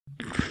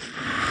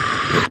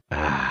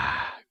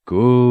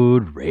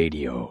good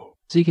radio.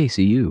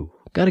 ZKCU.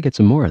 Gotta get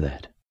some more of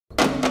that.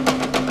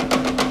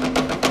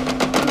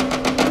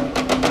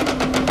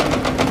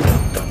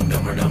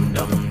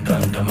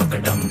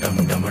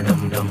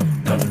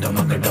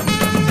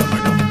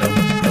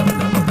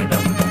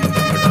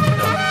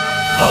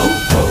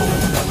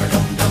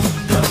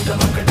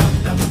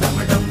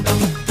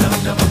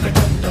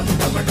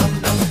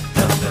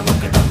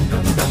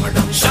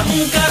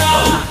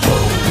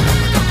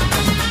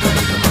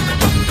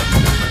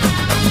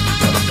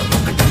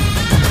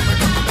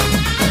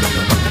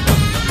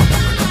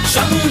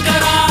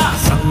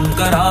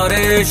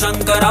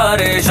 Shankara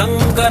रे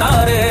शंकरा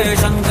रे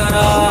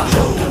शंकरा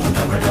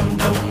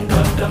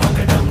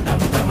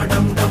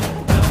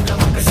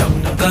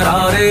शंकरा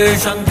रे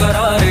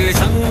शंकरा रे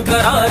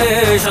शंकरा रे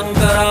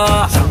शंकरा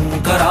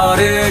शंकरा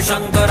रे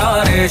शंकरा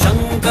रे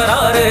शंकरा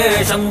रे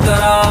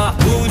शंकरा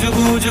गूंज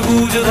गूंज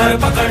गूंज धर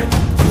पकड़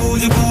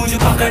गूंज गूंज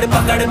पकड़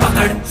पकड़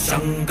पकड़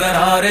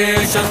शंकरा रे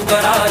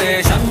शंकरा रे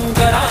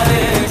शंकरा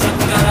रे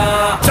शंकरा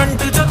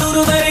चंड चतुर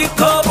मेरी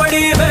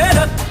खोपड़ी में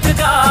रक्त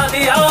का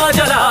दिया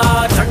जला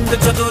चंड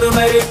चतुर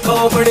मेरी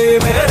खोपड़ी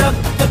में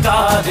रक्त का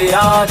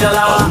दिया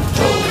जला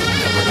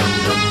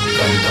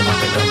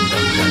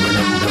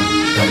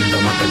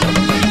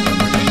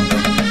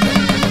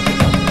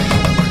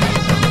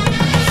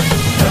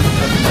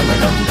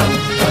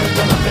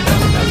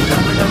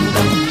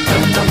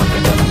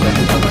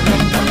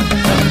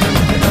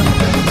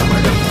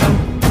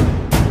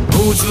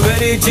पूछ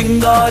मेरी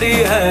चिंगारी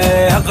है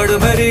अकड़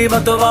मेरी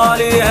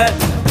मतवाली है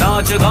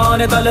नाच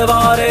गाने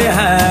तलवारे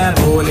हैं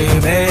बोली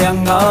में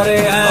अंगारे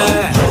हैं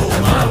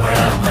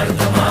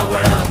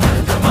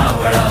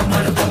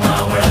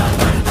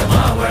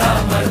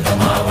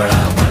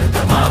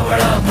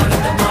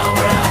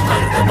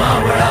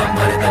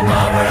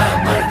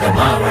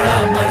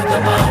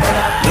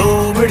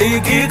लोमड़ी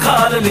की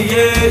खाल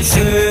लिए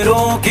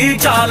शेरों की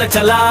चाल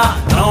चला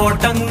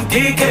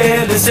नौटंकी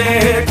खेल से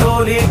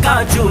टोली का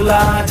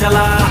चूल्हा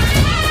जला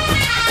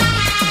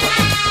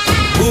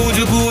बूझ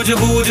बूझ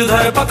बूझ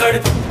धर पकड़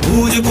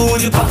बूझ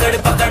बूझ पकड़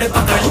पकड़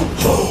पकड़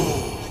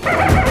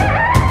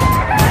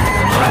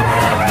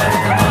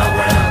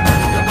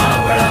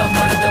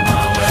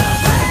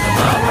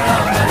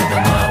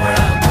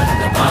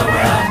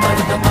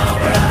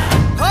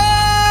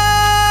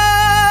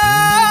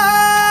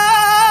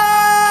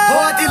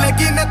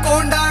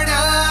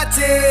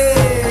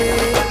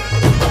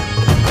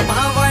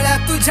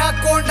तुझ्या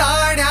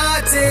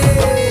कोंडाण्याचे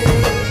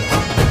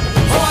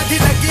हो आधी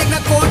लगीन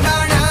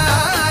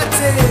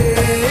कोंडाण्याचे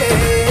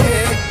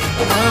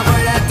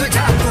मावळ्या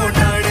तुझ्या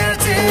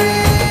कोंडाण्याचे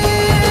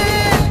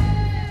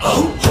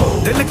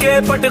दिल के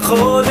पट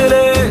खोल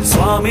ले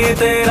स्वामी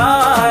तेरा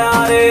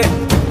आया रे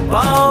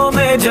पाँव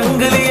में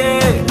जंग लिए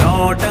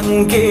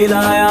नौटंकी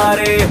लाया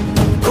रे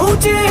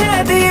ऊंची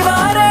है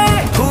दीवारें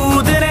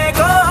कूदने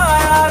को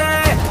आया रे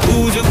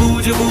बूझ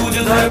बूझ बूझ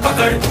धर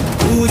पकड़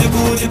बूझ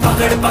बूझ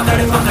पकड़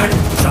पकड़ पकड़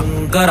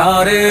शंकरा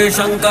रे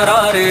शंकरा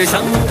रे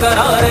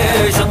शंकरा रे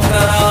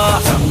शंकरा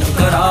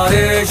शंकरा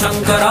रे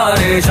शंकरा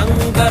रे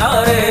शंकरा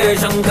रे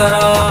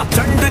शंकरा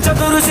चंड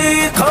चतुर्सी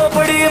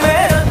खोपड़ी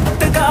में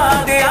रक्त का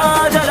दिया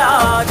जला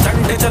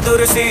चंड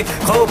चतुर्सी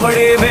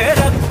खोपड़ी में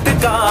रक्त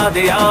का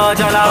दिया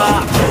जला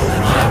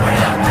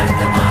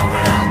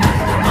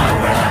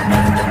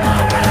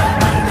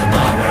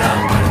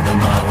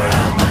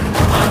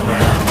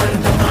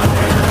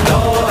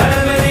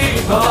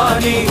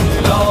भवानी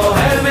लो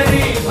है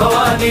मेरी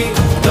भवानी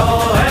लो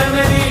है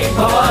मेरी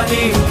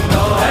भवानी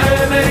लो है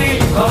मेरी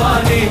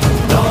भवानी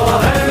लो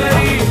है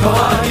मेरी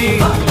भवानी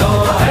लो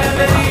है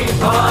मेरी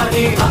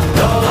भवानी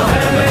लो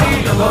है मेरी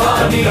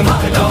भवानी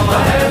लो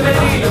है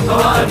मेरी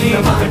भवानी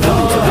लो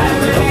है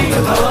मेरी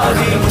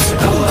भवानी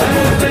लो है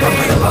मेरी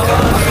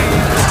Bhavani.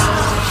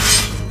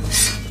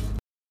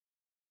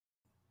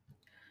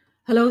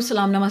 Hello,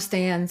 salam, namaste,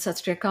 and sat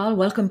sri akal.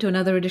 Welcome to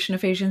another edition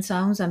of Asian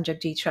Sounds. I'm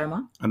Jagjit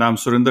Sharma. And I'm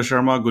Surinder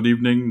Sharma. Good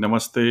evening,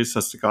 namaste,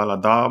 sat sri akal,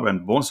 adab,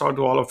 and bonsoir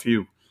to all of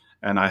you.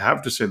 And I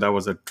have to say that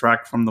was a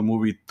track from the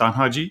movie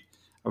Tanhaji,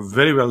 a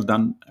very well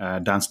done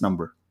dance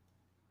number.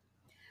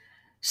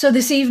 So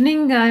this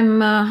evening,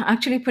 I'm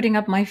actually putting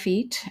up my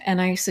feet, and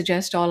I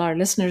suggest all our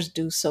listeners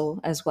do so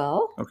as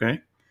well. Okay.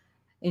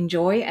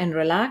 Enjoy and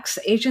relax.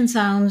 Asian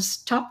Sounds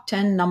top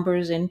 10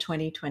 numbers in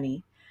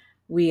 2020.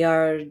 We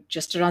are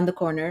just around the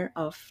corner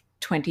of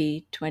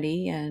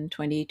 2020 and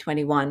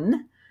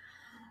 2021.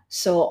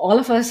 So all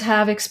of us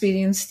have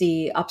experienced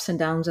the ups and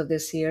downs of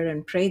this year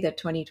and pray that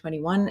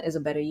 2021 is a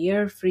better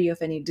year, free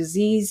of any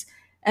disease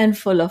and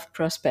full of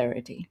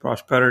prosperity.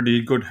 Prosperity,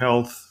 good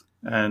health,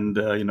 and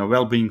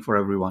well-being for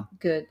everyone.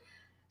 Good.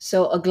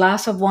 So a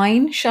glass of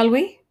wine, shall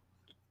we?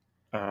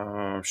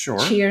 Sure.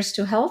 Cheers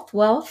to health,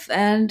 wealth,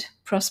 and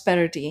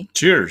prosperity.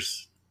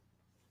 Cheers.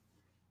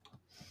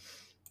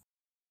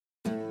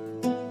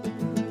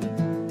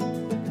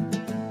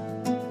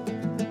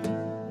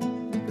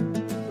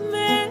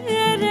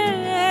 मेरे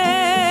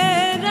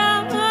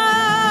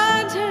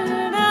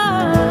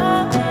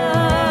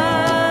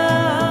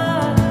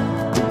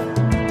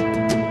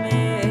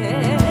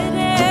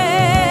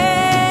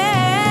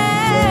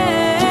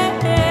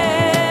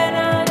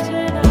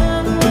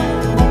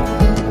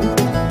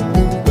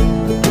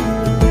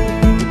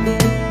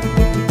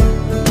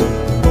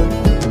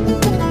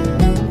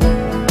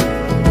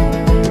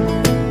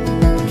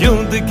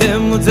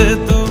मुझे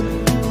तू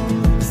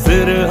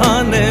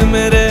सिरहाने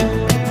मेरे,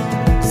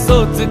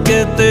 सोच के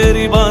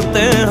तेरी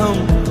बातें हम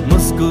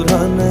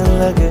मुस्कुराने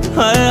लगे।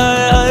 हाय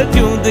हाय हाय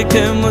क्यों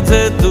दिखे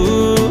मुझे तू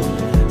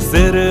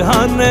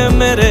सिरहाने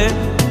मेरे,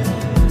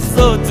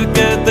 सोच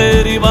के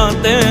तेरी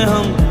बातें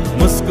हम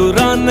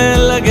मुस्कुराने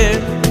लगे।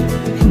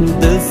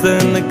 दिल से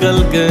निकल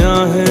के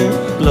आहें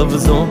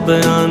लफ्जों पे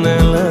आने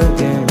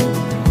लगे,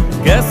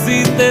 कैसी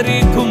तेरी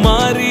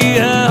खुमारी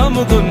है हम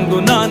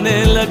गुनगुनाने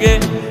लगे।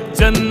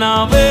 चन्ना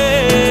वे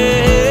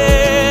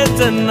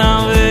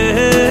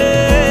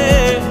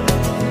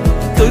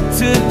कुछ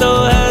तो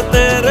है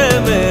तेरे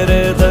मेरे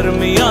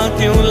दरमिया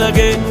क्यों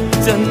लगे।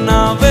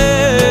 चन्ना वे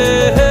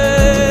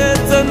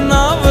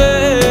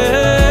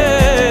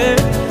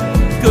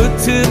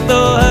कुछ तो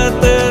है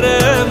तेरे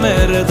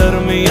मेरे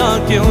दरमिया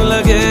क्यों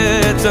लगे।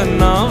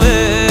 चन्ना वे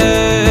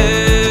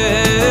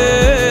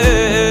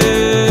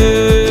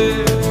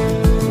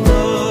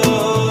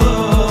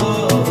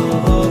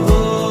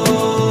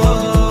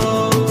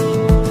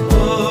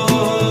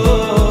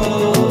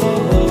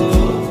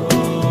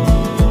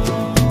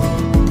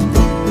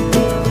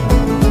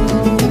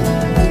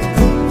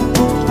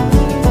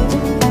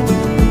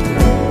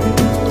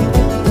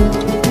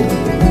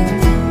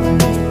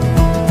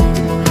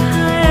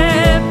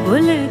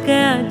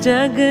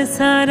जग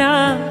सारा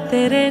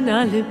तेरे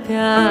नाल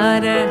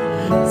प्यार है,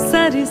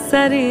 सारी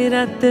सारी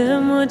रात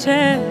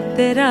मुझे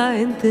तेरा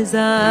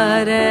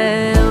इंतजार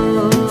है।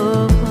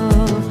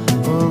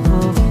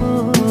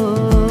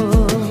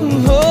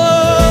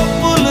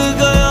 भूल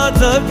गया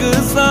जग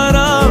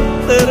सारा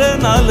तेरे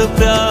नाल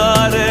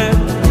प्यार है,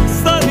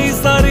 सारी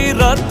सारी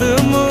रात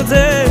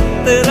मुझे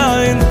तेरा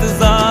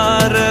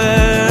इंतजार है।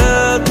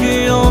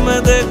 अखियों में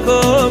देखो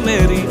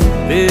मेरी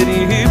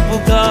तेरी ही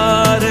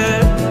पुकार है,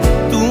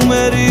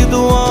 मेरी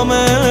दुआ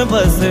में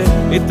बस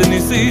इतनी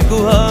सी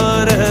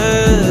गुहार है।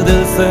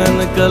 दिल से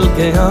निकल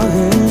के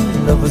आहें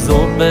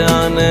लफ्जों पे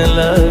आने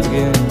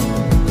लगे,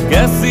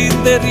 कैसी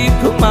तेरी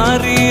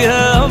खुमारी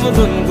है हम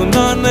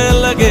गुनगुनाने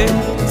लगे।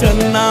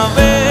 चन्ना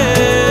वे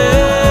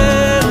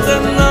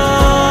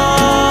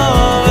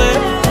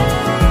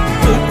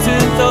कुछ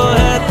तो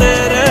है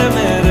तेरे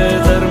मेरे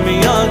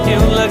दरमिया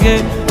क्यों लगे।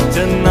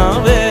 चन्ना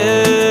वे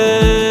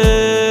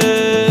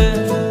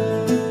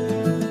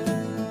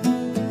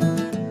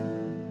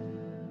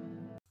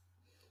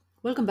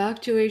Welcome back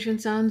to Asian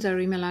Sounds. Our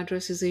email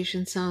address is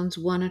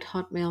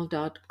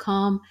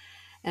asiansounds1@hotmail.com.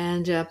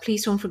 And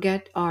please don't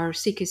forget our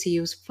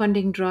CKCU's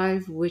funding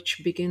drive, which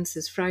begins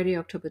this Friday,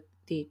 October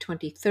the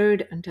 23rd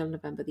until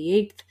November the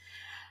 8th.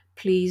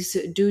 Please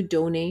do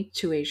donate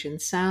to Asian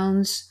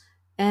Sounds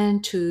and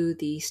to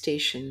the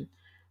station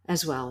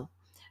as well.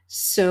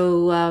 So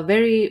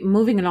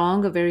moving along,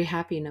 a very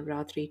happy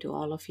Navratri to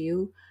all of you.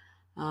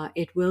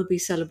 It will be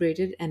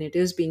celebrated, and it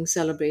is being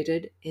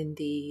celebrated in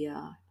the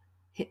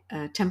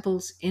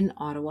temples in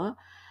Ottawa.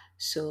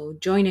 So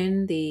join in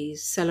the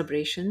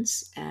celebrations,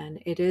 and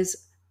it is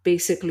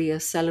basically a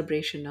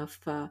celebration of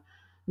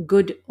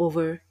good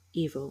over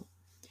evil.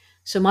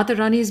 So Mata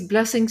Rani's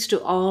blessings to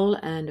all,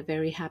 and a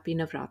very happy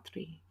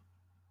Navratri.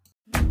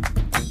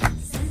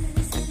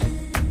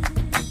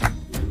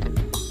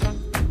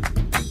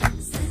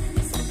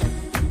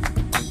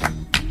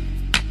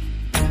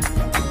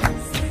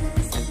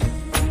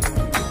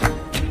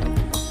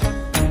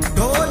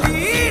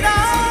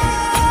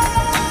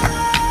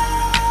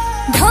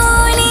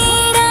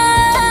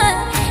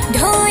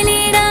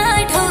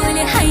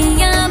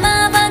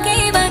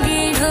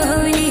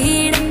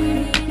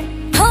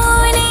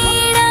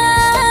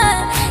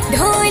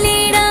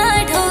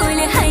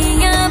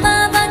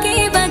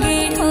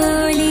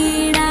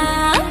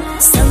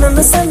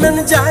 सनन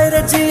जाए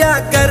रजिया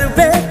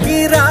करबे की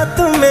रात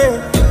में,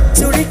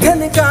 चूड़ी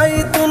खनकाई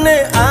तूने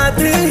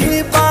आधी ही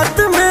बात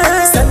में।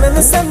 सनन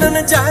सनन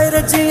जाए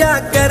रजिया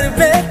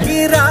करबे की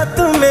रात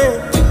में,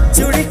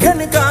 चूड़ी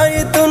खनकाई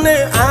तूने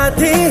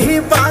आधी ही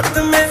बात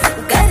में।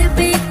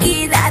 करबे की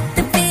रात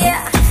पिया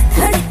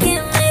धड़के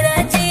मेरा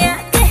जिया,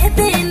 कह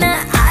देना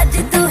आज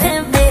तू है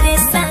मेरे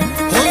संग।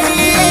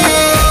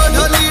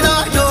 ढोलीड़ा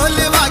ढोल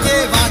वागे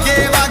वागे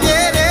वागे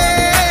रे,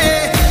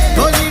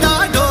 ढोलीड़ा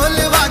ढोल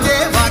वागे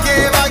वागे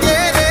वागे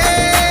रे,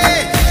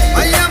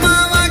 भैया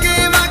माँ वागे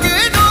वागे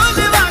ढोल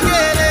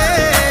वागे रे,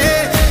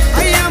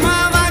 भैया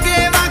माँ वागे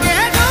वागे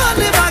ढोल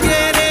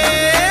वागे रे।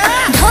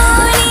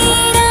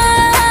 ढोलीड़ा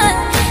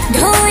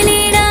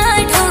ढोलीड़ा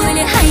ढोल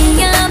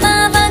हैया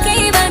माँ वागे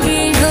वागे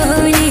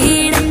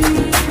ढोलीड़ा,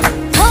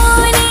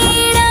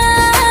 ढोलीड़ा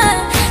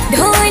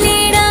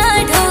ढोलीड़ा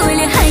ढोल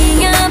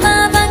हैया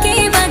माँ वागे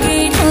वागे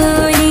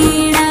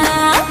ढोलीड़ा।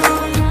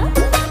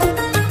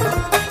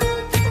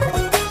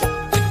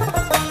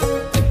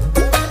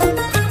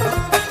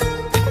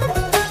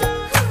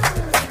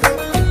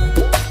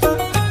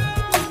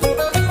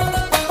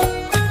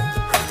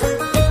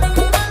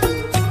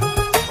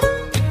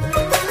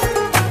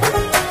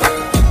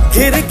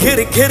 घिर घिर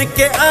घिर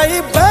के आई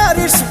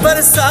बारिश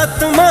बरसात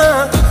माँ,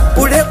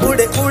 उड़े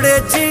उड़े उड़े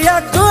जिया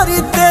गोरी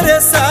तेरे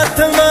साथ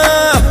माँ।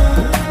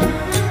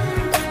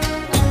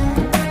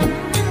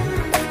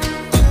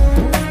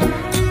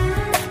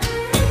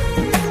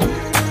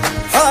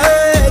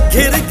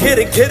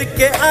 घिर घिर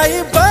के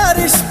आई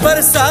बारिश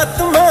बरसात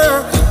में,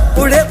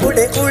 उड़े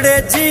उड़े उड़े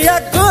जिया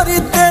गोरी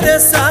तेरे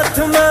साथ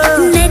में।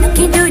 नैनों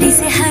की डोरी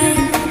से हाय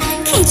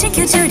खींचे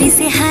क्यों चोरी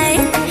से हाय,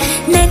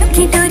 नैनों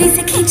की डोरी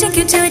से खींचे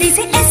क्यों चोरी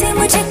से, ऐसे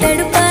मुझे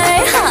तड़पाए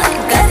हाय।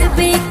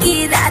 गरबे की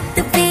रात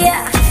पिया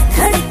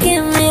धड़के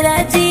मेरा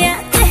जिया,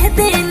 कह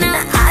देना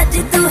आज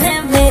तू है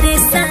मेरे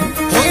साथ।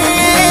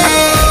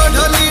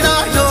 ढोलीना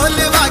ढोल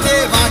वागे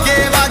वागे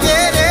वागे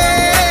रे,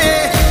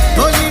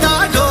 ढोलीना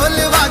ढोल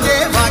वागे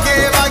वागे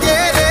वागे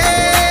रे,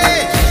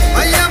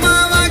 भैया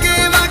माँ वागे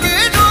वागे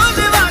ढोल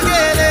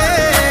वागे रे,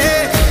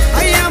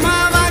 भैया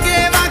माँ वागे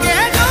वागे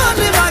ढोल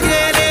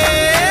वागे रे।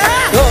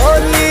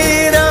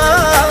 ढोलीरा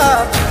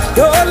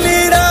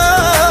ढोलीरा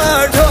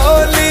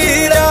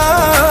ढोलीरा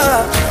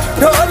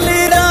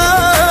ढोलीरा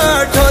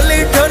ढोली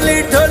ढोली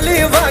ढोली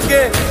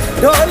वागे,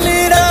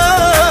 ढोलीरा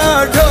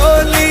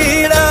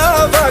ढोलीरा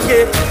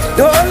वागे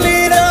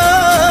ढोलीरा।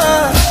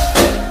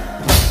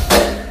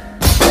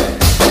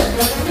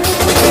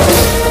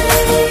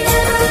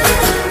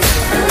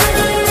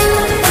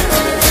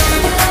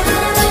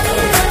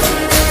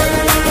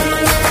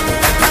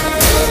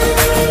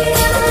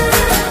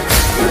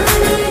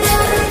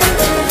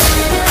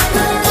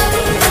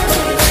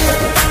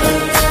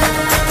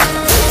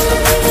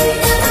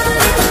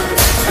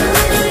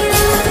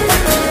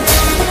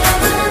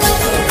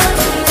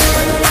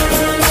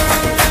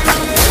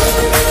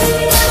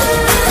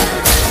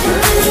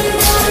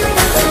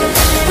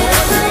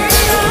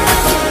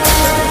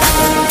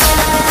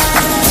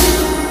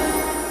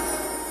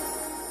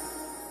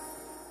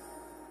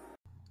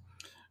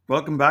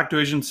 Welcome back to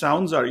Asian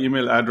Sounds. Our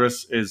email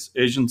address is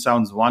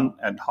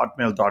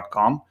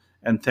asiansounds1@hotmail.com.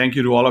 And thank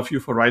you to all of you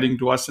for writing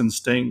to us and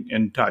staying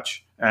in touch,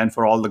 and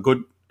for all the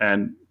good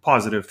and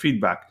positive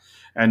feedback.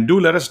 And do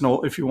let us know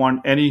if you want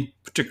any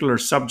particular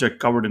subject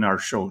covered in our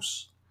shows.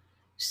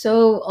 So,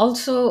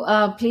 also,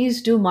 please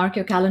do mark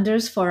your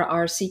calendars for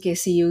our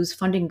CKCU's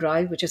funding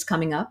drive, which is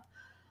coming up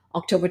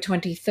October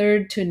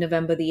 23rd to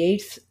November the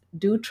 8th.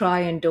 Do try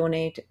and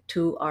donate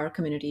to our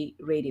community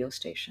radio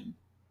station.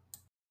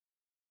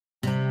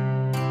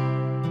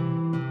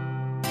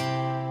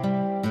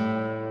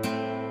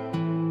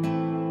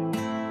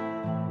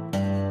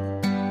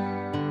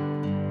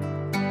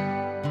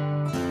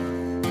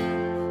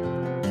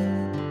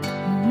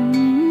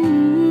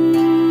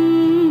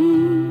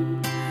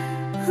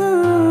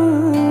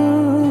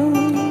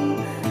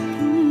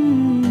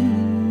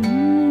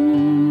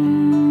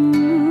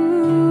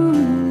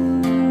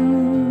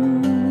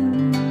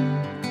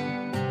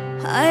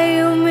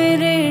 आयो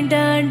मेरे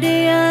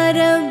डांडिया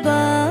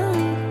रब्बा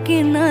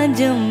किना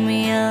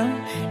जम्मिया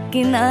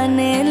किना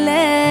ने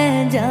ले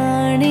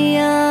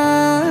जानिया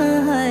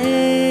हाय।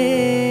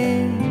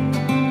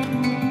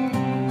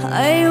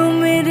 आयो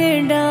मेरे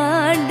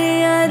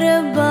डांडिया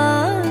रब्बा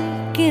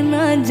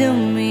किना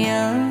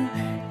जम्मिया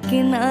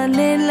किना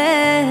ने ले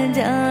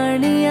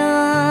जानिया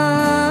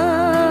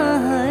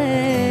हाय।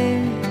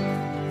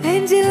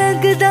 इंज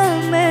लगदा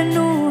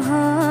मैनू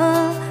हाँ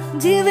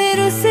जिवें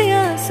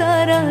रुसिया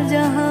सारा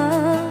जहां,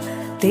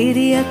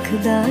 तेरी अख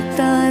दा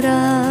तारा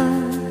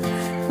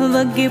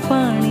वगे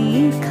पानी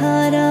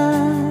खारा।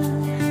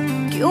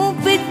 क्यों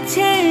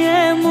पीछे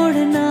है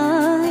मुड़ना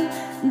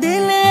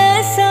दिल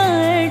ऐसा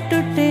है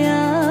टुटिया,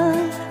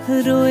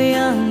 रोए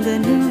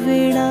आंगन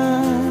वेड़ा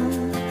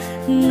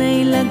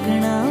नहीं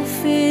लगना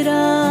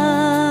फेरा।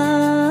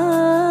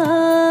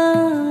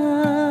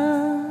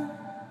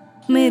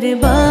 मेरे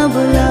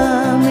बाबुला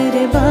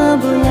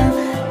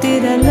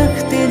तेरा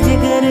लखते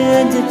जिगर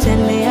अज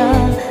चलिया।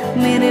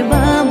 मेरे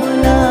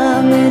बाबुला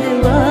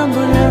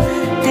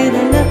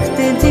तेरा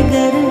लखते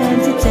जिगर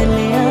अज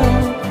चलिया।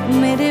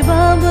 मेरे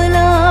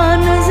बाबुला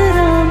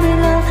नजरा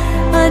मिला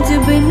अज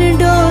बिन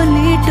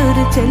डोली टुर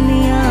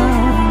चलिया।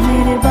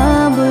 मेरे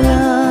बाबुला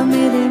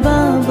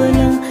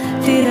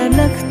तेरा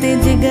लखते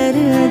जिगर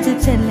अज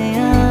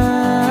चलिया।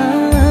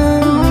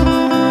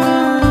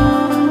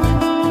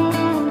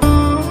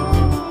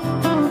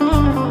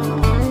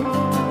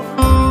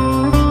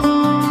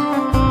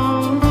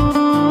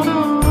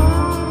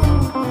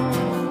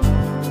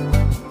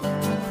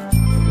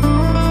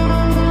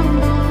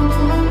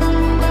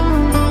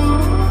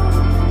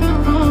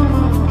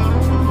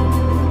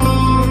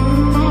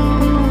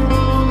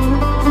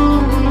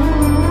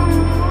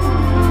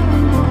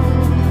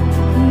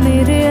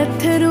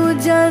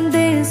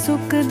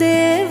 सुख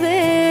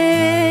देवे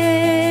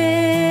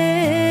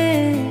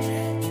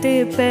ते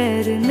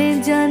पैर ने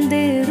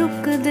जांदे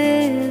रुक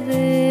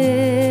देवे।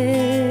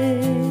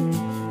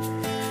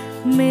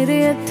 मेरे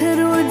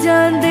अथरू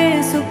जांदे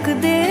सुख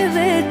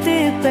देवे ते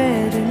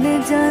पैर ने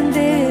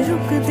जांदे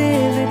रुक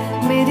देवे।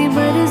 मेरी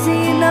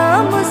मर्जी ना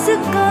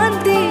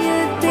मुस्कांदी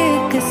है ते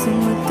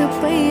किस्मत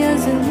पई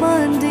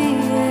आजमांदी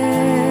है।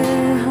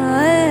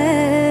 हाय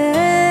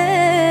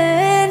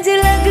इंज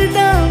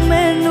लगदा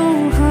मैनू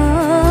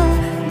हाँ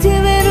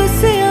जिवें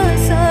रुसिया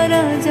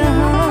सारा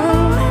जहां,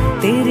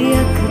 तेरी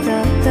अख दा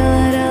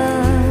तारा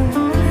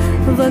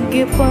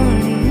वगे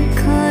पानी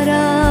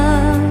खारा।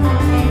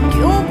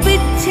 क्यों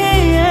पीछे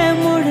है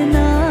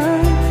मुड़ना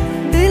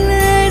दिल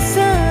ऐसा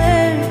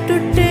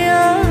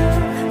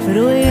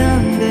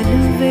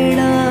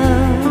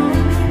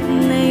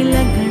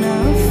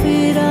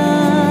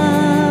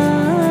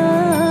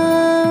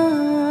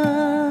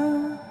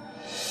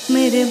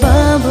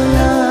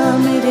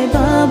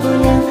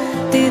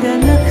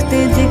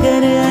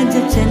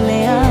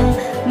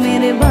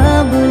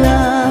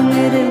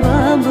मेरे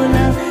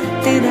बाबुला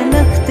तेरा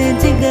लखत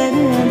जिगर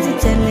अज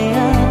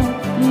चलिया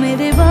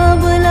मेरे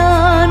बाबुला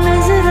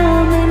नजरा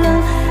मिला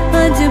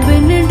अज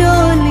बिन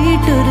डोली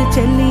टुर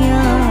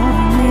चलिया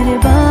मेरे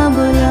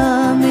बाबुला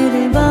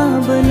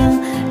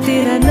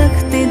तेरा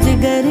लखत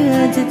जिगर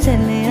अज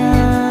चलिया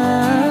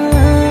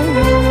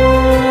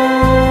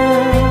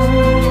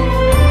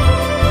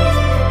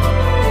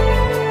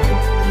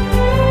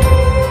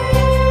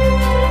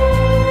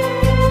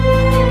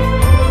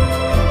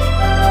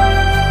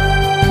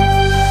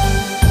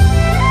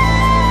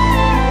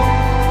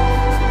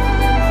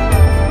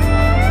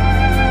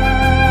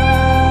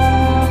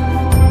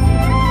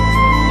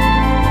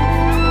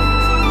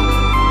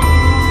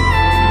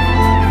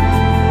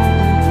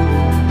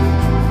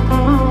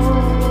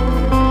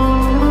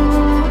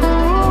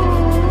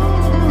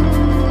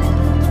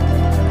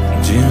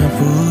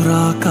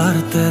कर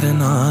तेरे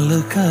नाल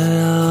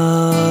गया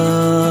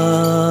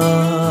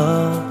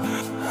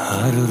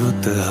हर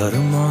रुत हर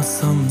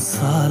मौसम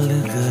साल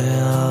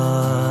गया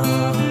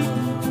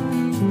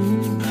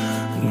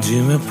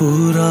जिਵੇਂ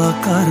पूरा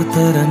कर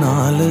तेरे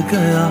नाल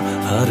गया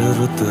हर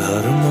रुत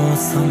हर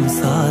मौसम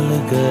साल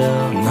गया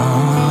ना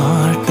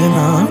हट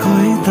ना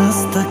कोई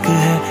दस्तक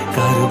है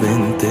कर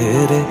बिन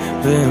तेरे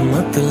वे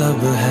मतलब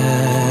है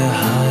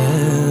हाय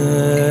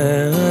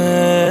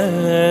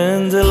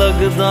इंज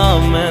लगदा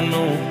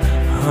मैनू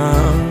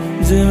हाँ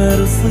जिवें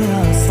रुसया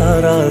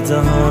सारा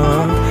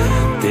जहां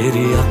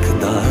तेरी अख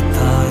दा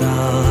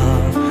तारा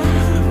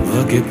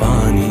वगे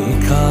पानी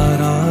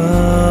खारा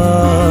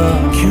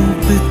क्यों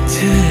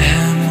पीछे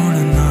है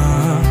मुड़ना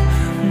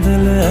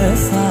दिल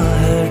ऐसा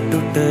है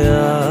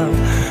टूटया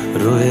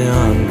रोए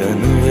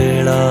आंगन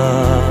वेड़ा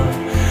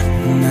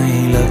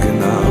नहीं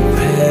लगना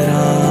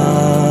फेरा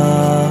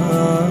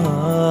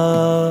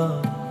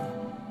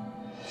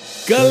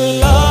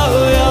कल्ला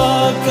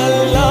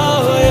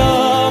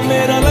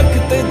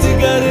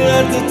जिगर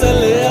अज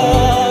चलिया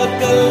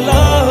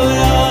कल्ला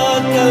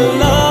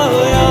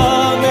होया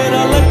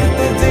मेरा लखत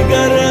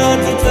जिगर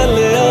अज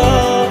चलिया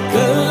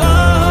कल्ला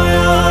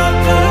होया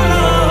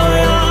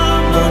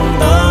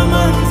बंदा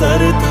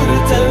मंजर तुर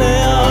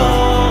चलिया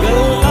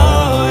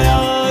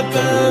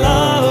कल्ला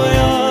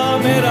होया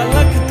मेरा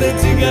लखत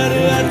जिगर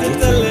अज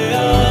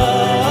चलिया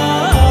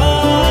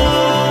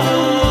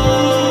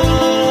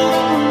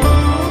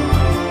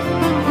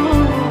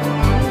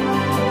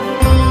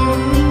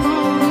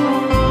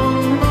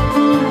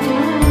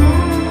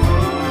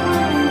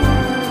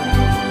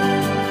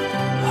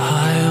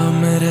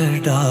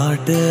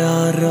डाडिया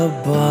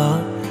रब्बा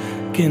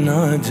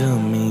किना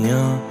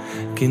जमिया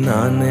किना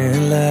ने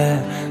ले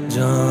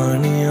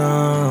जानिया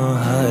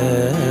है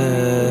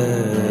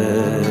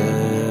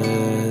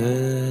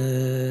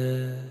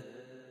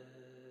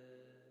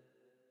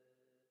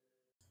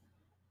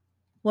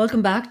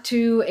Welcome back to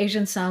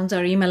Asian Sounds.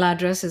 Our email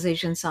address is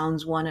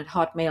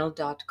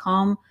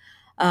asiansounds1@hotmail.com.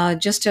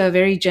 Just a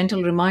very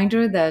gentle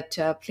reminder that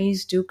please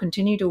do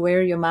continue to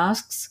wear your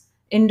masks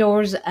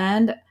indoors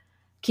and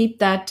keep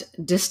that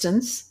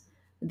distance.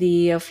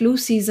 The flu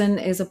season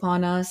is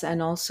upon us,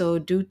 and also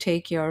do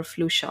take your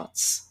flu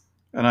shots.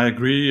 And I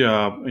agree,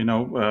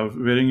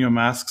 wearing your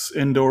masks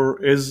indoor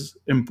is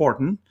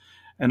important,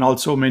 and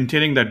also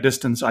maintaining that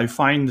distance. I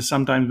find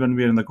sometimes when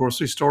we're in the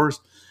grocery stores,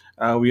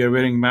 we are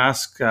wearing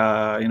masks.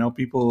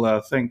 People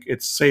think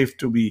it's safe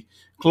to be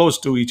close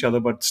to each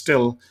other, but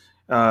still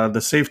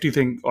the safety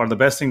thing or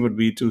the best thing would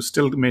be to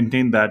still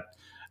maintain that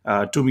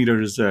 2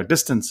 meters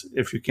distance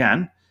if you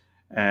can.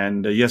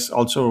 And yes,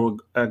 also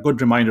a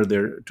good reminder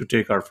there to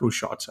take our flu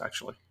shots,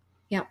 actually.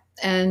 Yeah,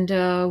 and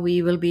we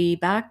will be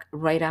back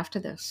right after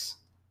this.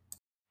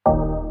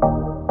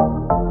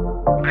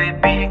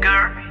 Baby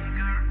girl,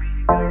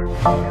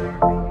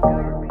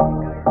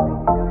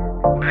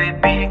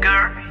 baby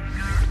girl,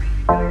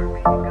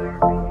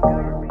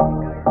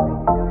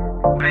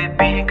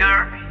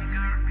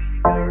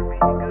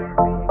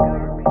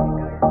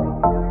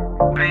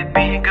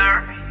 baby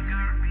girl,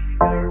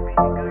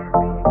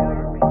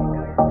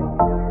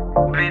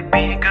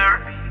 baby girl.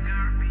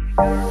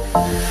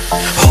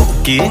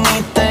 होके नी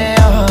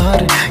तैयार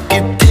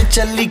किथे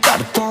चली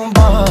घर तो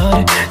बाहर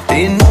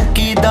तेनू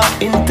की दा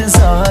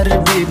इंतजार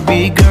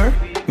बेबी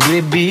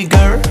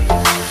गर्ल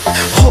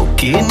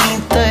होके नी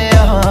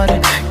तैयार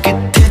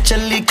किथे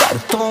चली घर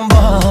तो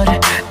बाहर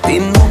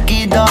तेनू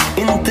की दा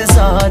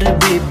इंतजार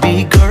बेबी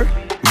गर्ल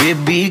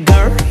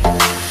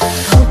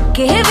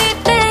होके भी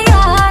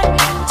तैयार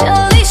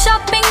चली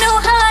शॉपिंग नु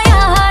हाँ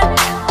यार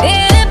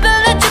तेरे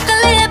बिल चुक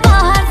ले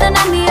बाहर then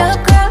I'm your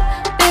girl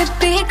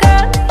baby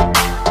girl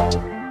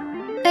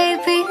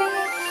baby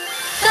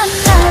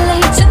कन्नाले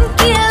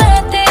Chumki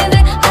लेते वे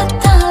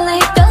हथाले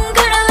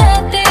कंगड़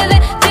लेते वे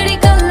तेरी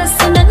गल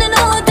सुनन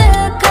नु दिल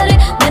करे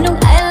मैनू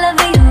I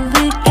love you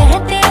भी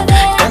कहते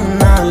वे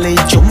कन्नाले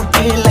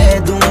चुमके ले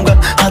दूंगा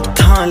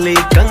हथाले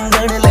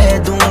कंगड़ ले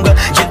दूंगा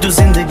ये तू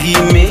जिंदगी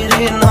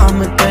मेरे नाम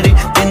करे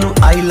तेनू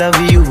I love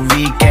you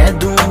भी कह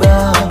दूंगा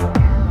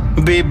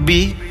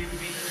बेबी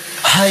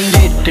हाई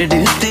रेटेड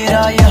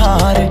तेरा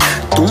यार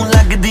तू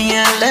लगदी ऐ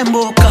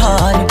लैम्बो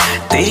कार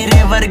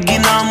तेरे वर्गी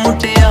ना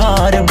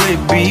मुटियार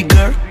बेबी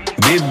गर्ल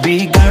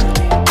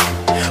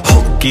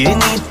होके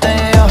नी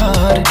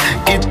तैयार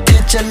किते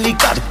चली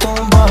घर तो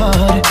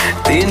बाहर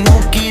तेनू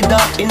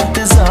कीदा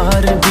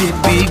इंतजार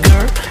baby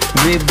girl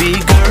Baby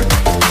girl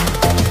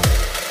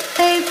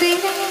Baby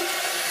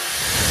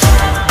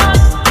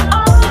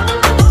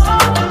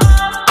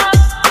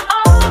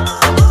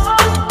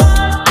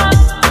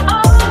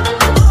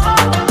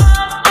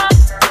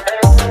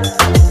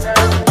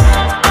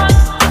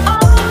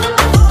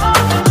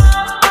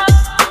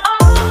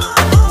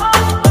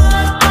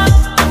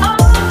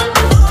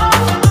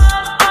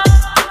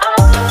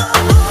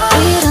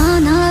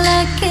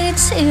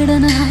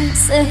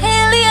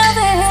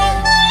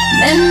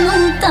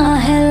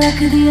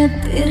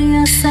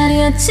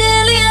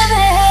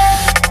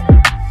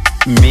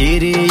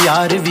मेरे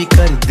यार भी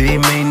कर दे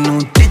मैनू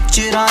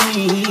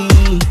टिचरानी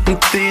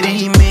तेरी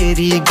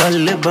मेरी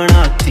गल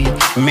बनाती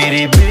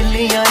मेरे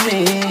बेलिया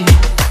ने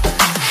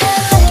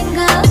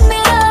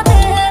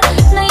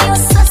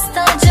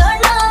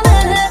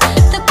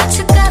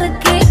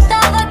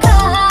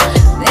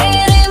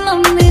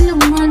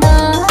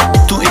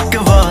तू एक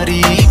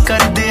वारी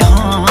कर दे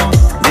हाँ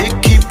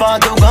देखी पा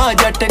दोगा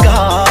झटका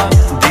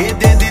दे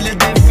दे दिल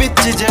दे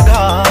विच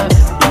जगह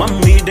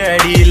मम्मी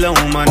डैडी लऊ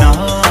मना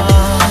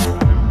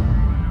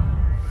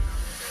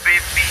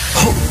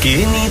होके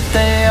नी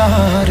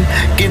तैयार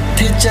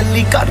किथे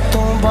चली घर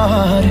तो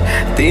बाहर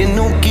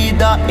तेनू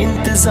कीदा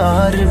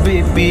इंतजार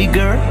बेबी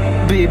गर्ल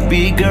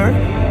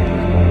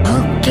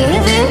होके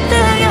वी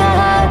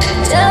तैयार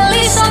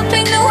चली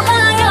शॉपिंग नू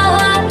हाँ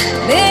यार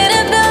मेरे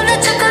बिल ने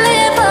चुकले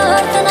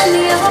बात ना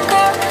लिया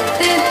कर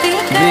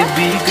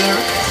baby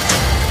girl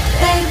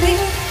baby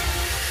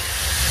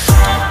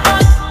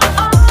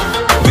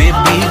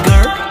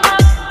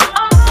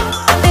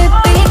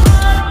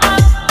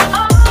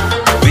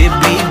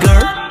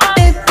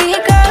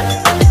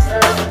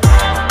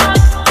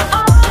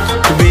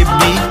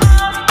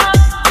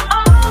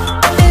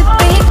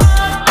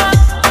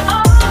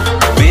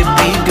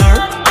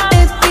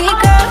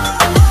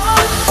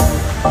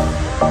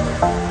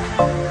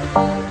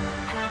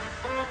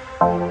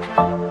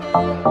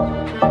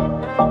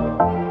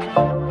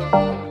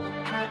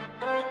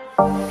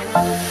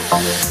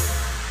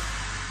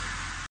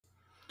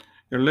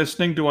You're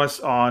listening to us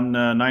on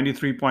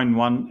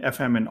 93.1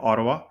 FM in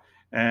Ottawa.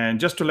 And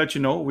just to let you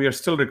know, we are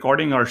still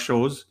recording our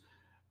shows,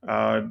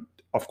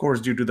 of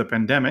course, due to the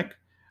pandemic.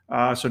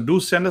 So do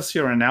send us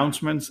your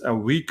announcements a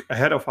week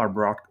ahead of our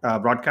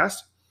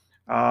broadcast.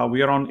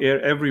 We are on air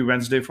every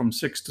Wednesday from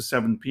 6 to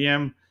 7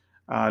 p.m.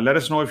 Let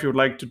us know if you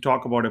would like to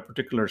talk about a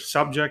particular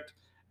subject.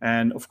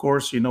 And of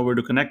course, you know where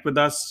to connect with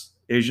us,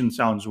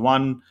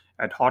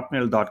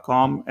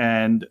 asiansounds1@hotmail.com.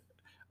 And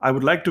I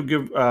would like to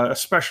give a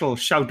special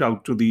shout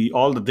out to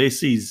all the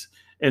Desis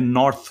in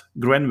North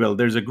Grenville.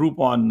 There's a group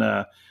on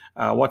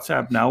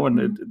WhatsApp now,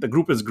 and the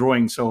group is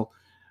growing. So,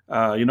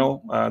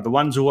 the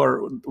ones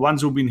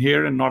who've been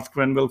here in North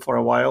Grenville for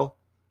a while,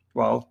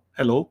 well,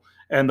 hello.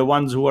 And the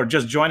ones who are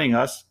just joining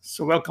us,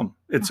 so welcome.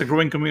 It's a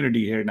growing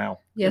community here now.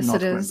 Yes,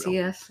 it is. Grenville.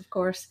 Yes, of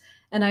course.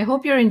 And I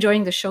hope you're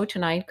enjoying the show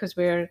tonight because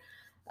we're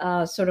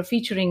sort of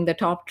featuring the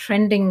top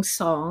trending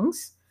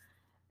songs.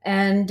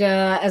 And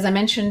as I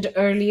mentioned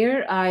earlier,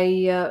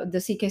 the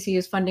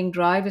CKCU's funding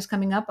drive is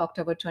coming up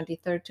October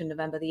 23rd to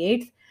November the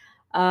 8th.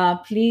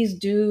 Please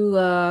do,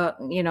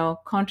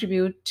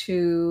 contribute to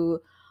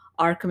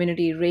our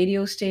community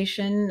radio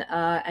station.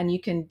 And you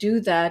can do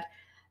that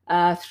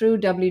through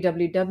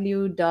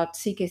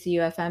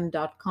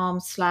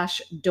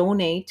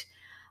www.ckcufm.com/donate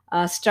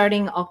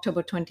starting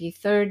October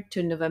 23rd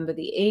to November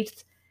the 8th.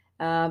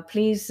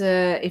 Please,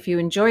 if you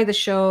enjoy the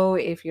show,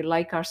 if you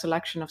like our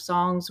selection of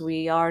songs,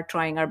 we are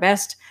trying our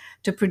best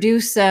to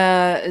produce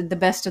the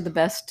best of the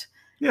best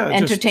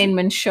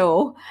entertainment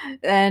show,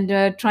 and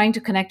trying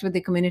to connect with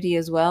the community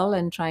as well,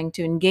 and trying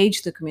to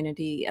engage the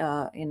community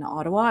in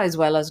Ottawa as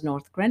well as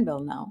North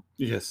Grenville now.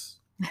 Yes.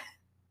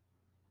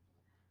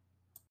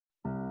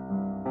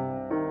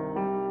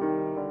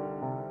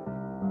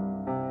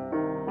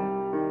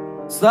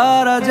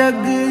 सारा जग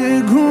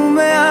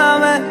घूमया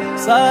मैं,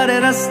 सारे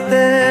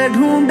रास्ते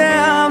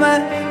ढूंढया मैं,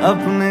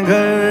 अपने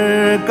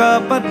घर का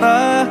पता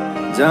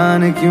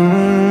जाने क्यों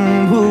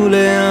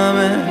भूलया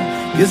मैं।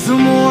 किस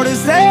मोड़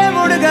से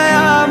मुड़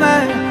गया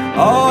मैं,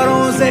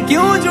 औरों से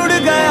क्यों जुड़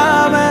गया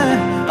मैं,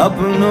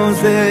 अपनों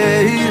से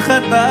ही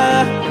खता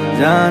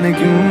जाने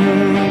क्यों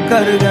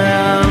कर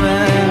गया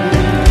मैं।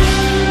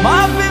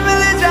 माफी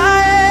मिल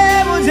जाए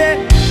मुझे,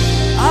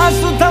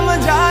 आंसू थम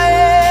जाए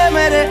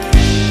मेरे,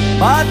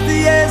 बात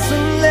ये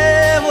सुन ले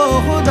वो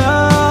खुदा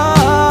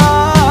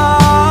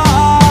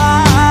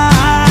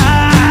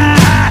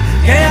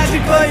के आज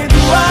कोई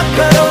दुआ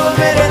करो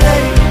मेरे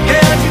लिए, के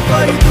आज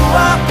कोई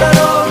दुआ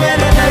करो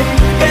मेरे लिए,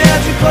 के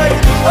आज कोई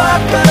दुआ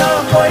करो,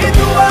 कोई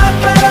दुआ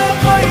करो,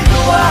 कोई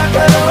दुआ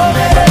करो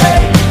मेरे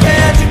लिए, के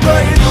आज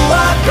कोई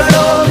दुआ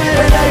करो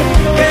मेरे लिए,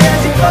 के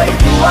आज कोई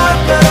दुआ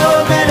करो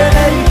मेरे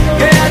लिए,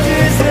 के आज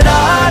इस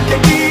रात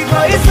की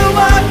कोई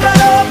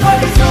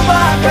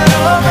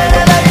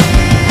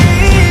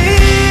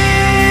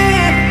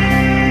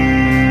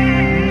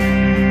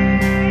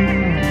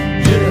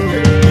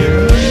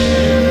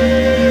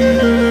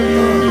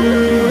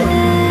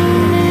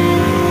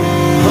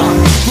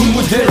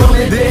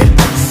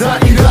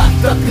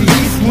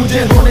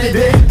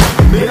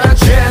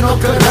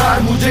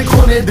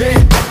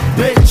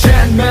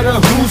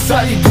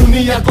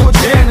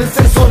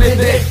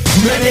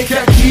मैंने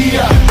क्या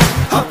किया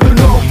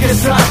अपनों के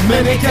साथ,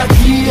 मैंने क्या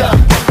किया,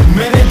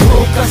 मैंने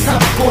धोखा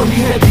सबको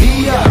ही है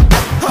दिया,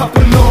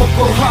 अपनों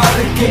को हार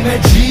के मैं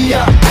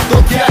जिया,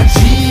 तो क्या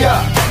जिया,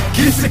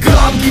 किस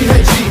काम की है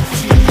जीत,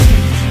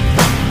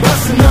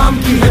 बस नाम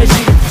की है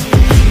जीत,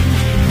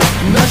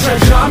 नशा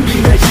जाम भी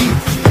है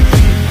जीत,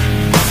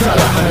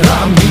 साला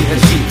हराम भी है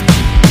जीत।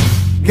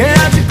 के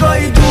आज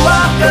कोई दुआ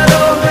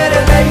करो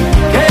मेरे लिए,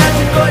 के आज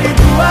कोई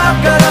दुआ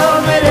करो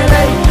मेरे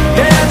लिए,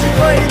 के आज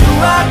कोई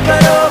दुआ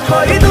करो,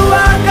 कोई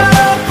दुआ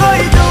करो,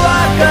 कोई दुआ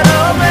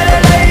करो मेरे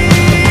लिए।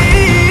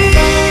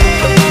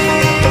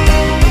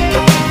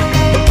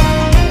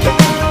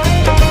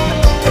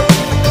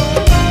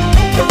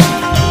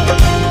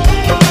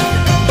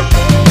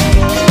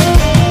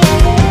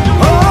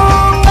 ओ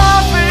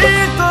काफिर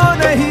तो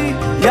नहीं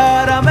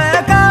यारा, मैं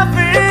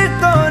काफिर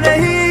तो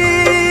नहीं,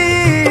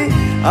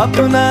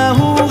 अपना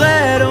हूँ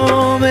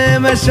गैरों में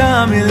मैं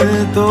शामिल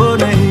तो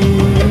नहीं,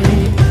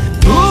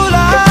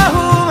 भूला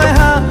हूँ मैं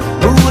हाँ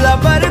भूला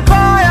पर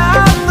खोया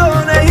तो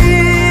नहीं,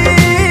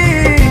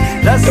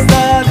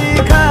 रास्ता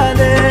दिखा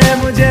दे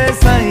मुझे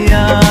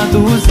सैया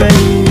तू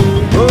सही,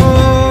 ओ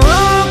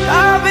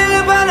काबिल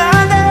बना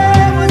दे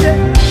मुझे,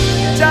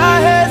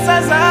 चाहे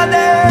सजा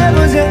दे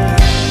मुझे,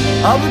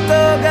 अब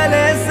तो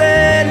गले से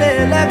ले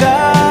लगा,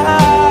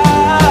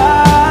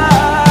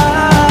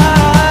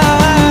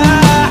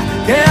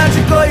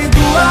 कोई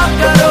दुआ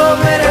करो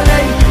मेरे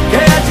लिए, के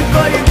आज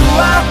कोई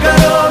दुआ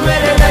करो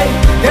मेरे लिए,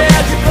 के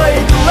आज कोई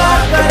दुआ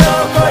करो,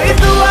 कोई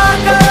दुआ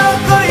करो,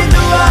 कोई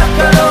दुआ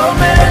करो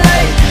मेरे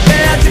लिए, के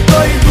आज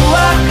कोई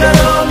दुआ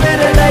करो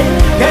मेरे लिए,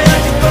 के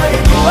आज कोई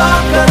दुआ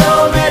करो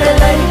मेरे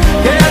लिए,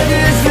 के आज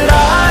इस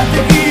रात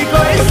की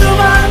कोई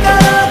सुबह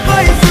करो,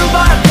 कोई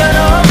सुबह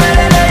करो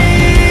मेरे लिए।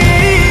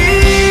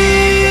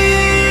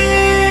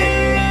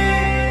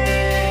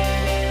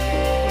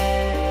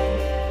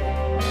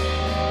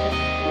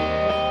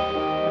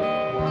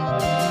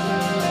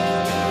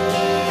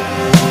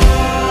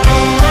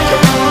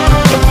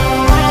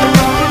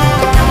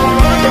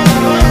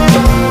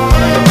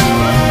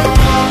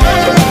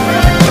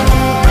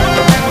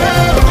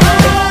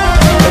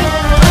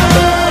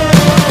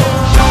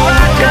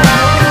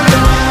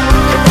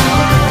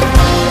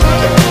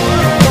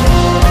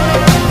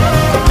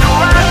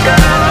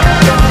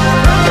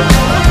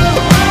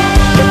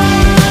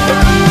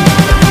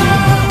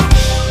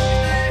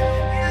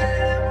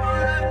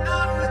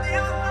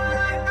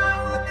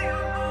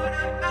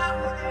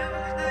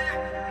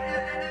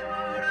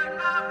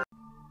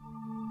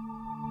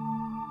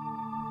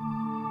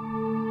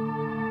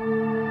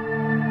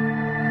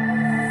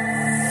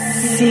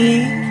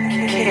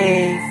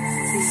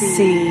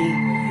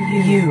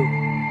 CKCU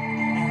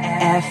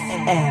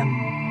FM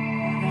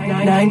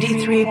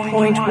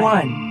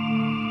 93.1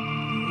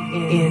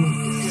 in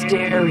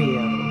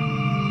stereo.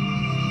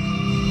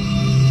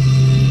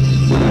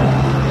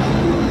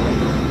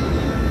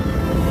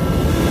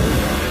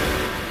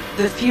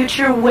 The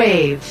future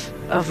wave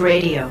of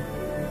radio.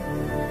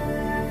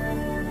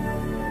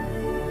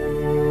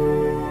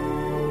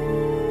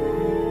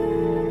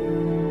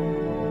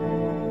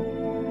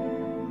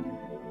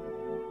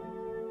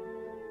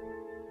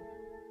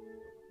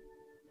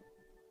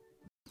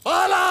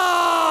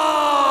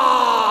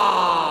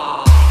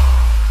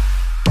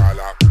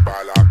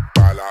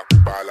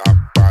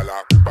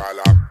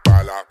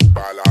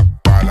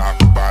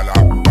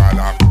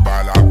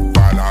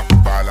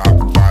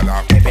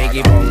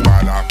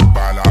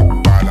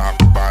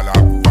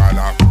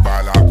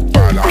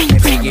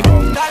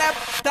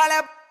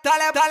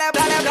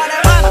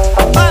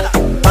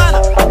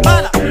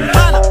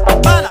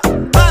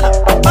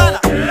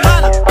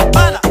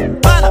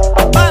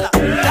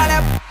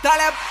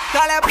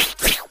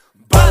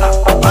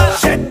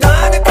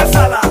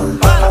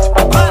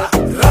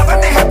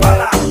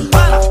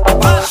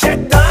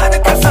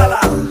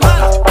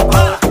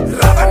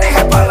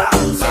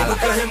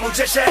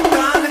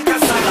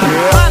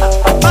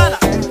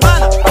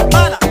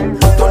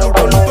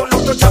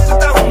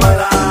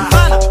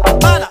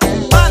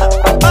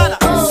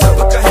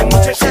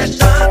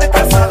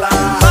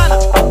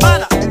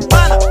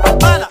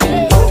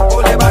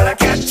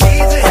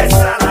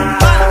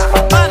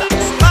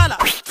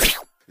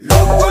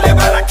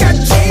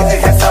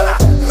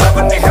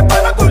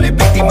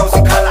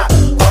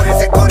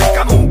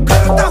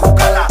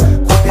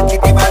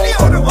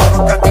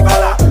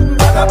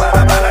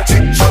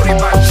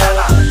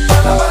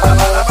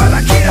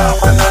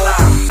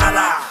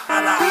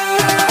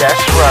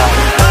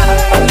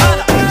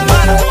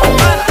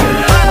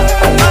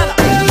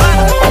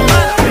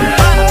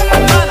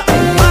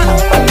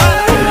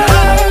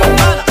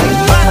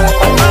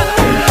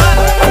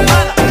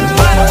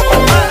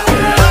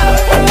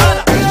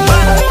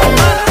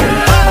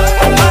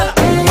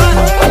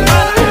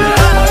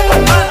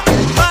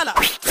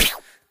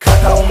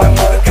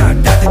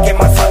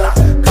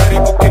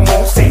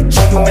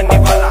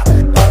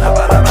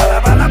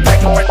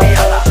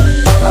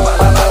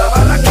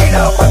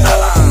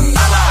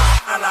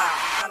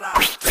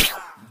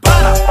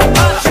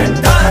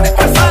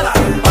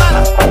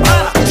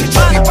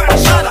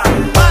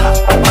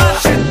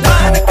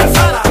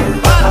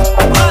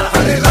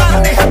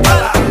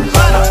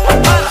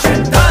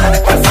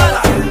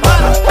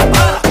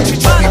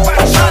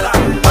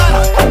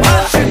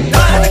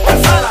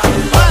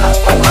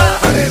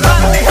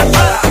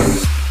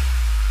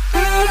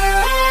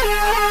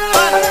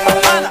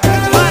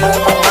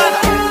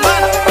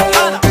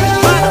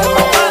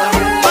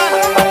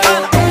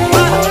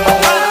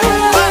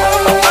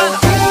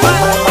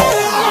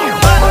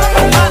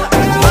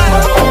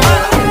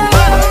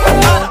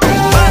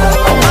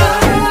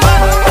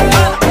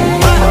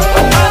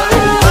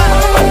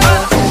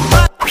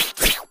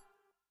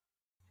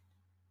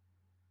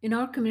 In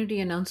our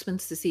community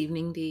announcements this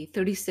evening, the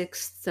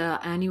 36th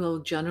annual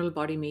general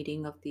body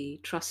meeting of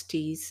the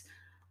trustees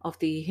of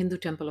the Hindu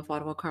Temple of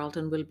Ottawa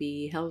Carleton will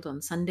be held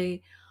on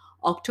Sunday,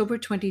 October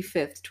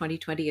 25th,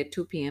 2020 at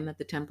 2 p.m. at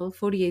the temple,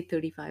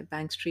 4835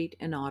 Bank Street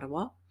in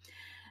Ottawa.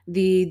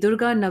 The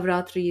Durga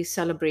Navratri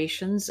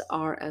celebrations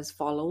are as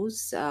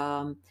follows.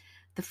 The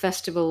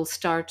festival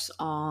starts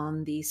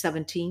on the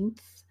 17th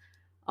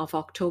of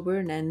October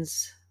and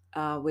ends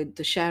with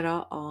the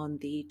Shara on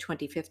the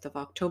 25th of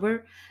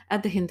October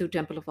at the Hindu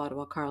Temple of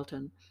Ottawa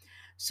Carleton.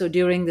 So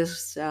during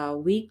this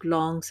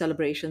week-long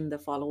celebration, the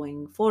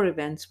following 4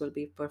 events will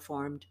be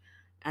performed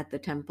at the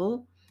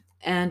temple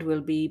and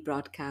will be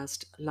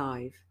broadcast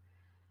live.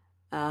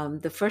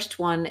 The first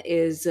one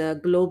is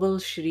Global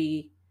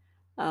Shri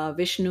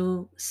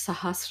Vishnu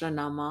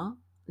Sahasranama,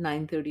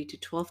 9:30 to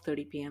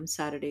 12:30 p.m.,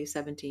 Saturday,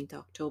 17th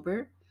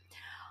October.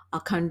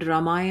 Akhand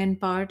Ramayan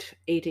part,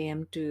 8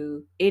 a.m.,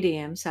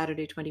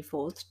 Saturday,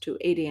 24th to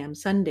 8 a.m.,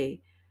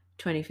 Sunday,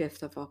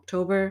 25th of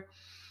October.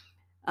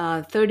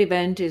 Third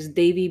event is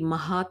Devi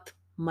Mahat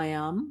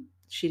Mayam,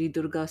 Shri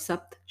Durga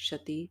Sapt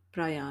Shati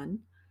Prayan,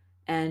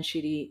 and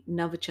Shri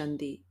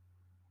Navachandi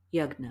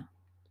Yagna.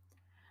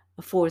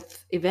 A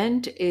fourth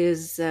event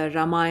is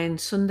Ramayan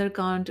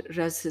Sundarkand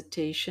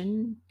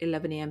recitation,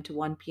 11 a.m. to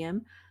 1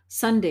 p.m.,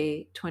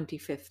 Sunday,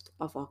 25th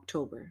of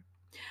October.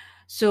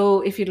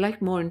 So if you'd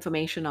like more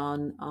information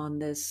on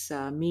this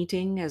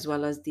meeting, as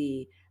well as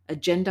the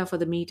agenda for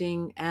the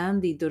meeting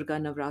and the Durga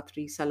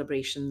Navratri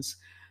celebrations,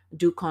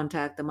 do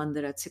contact the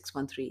Mandir at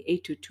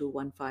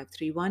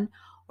 613-822-1531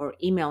 or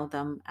email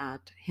them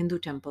at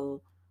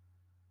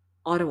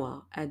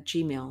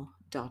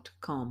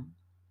hindutempleottawa@gmail.com.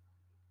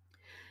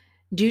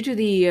 Due to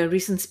the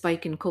recent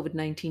spike in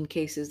COVID-19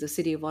 cases, the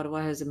City of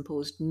Ottawa has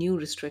imposed new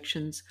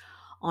restrictions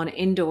on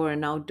indoor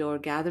and outdoor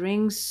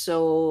gatherings.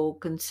 So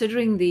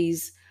considering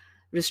these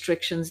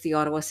restrictions, the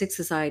Ottawa Sikh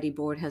Society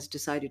Board has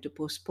decided to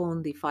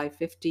postpone the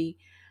 550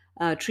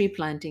 tree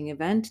planting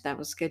event that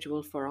was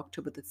scheduled for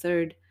October the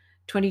 3rd,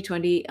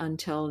 2020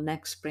 until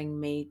next spring,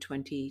 May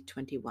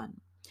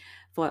 2021.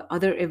 For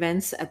other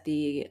events at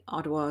the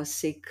Ottawa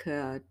Sikh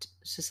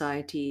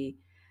Society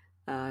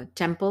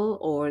Temple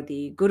or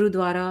the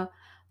Gurudwara,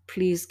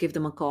 please give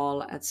them a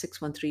call at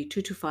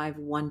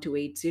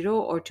 613-225-1280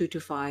 or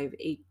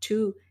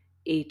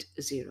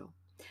 225-8280.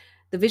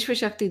 The Vishwa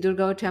Shakti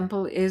Durga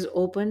Temple is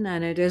open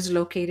and it is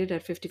located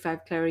at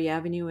 55 Clary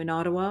Avenue in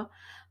Ottawa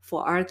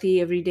for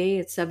Aarti every day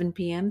at 7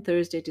 p.m.,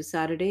 Thursday to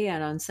Saturday,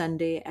 and on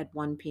Sunday at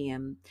 1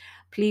 p.m.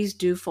 Please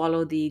do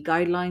follow the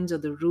guidelines or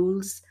the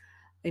rules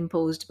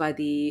imposed by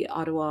the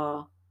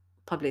Ottawa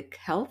Public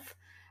Health.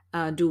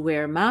 Do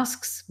wear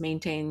masks,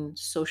 maintain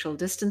social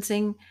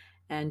distancing,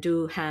 and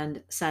do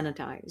hand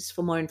sanitize.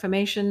 For more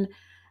information,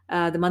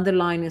 the Mandir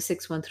line is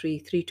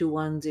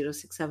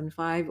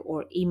 613-321-0675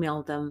 or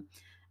email them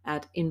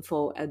at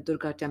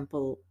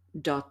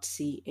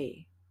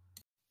info@durgatemple.ca.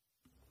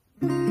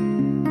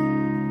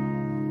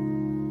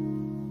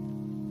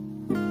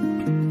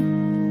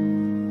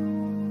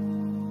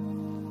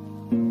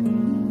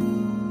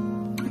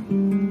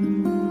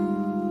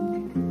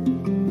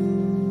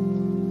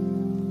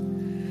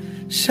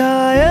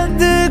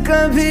 शायद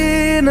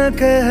कभी न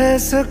कह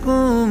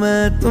सकूं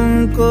मैं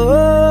तुमको,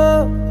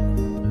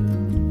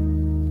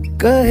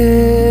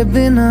 कहे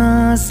बिना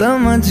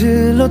समझ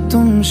लो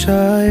तुम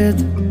शायद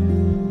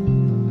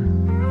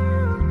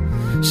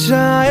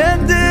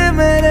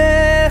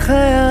मेरे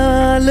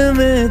ख्याल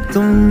में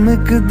तुम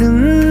एक दिन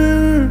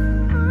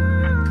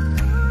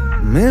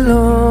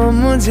मिलो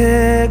मुझे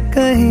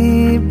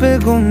कहीं पे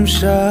गुम,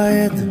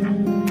 शायद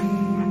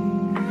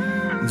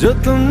जो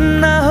तुम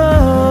ना हो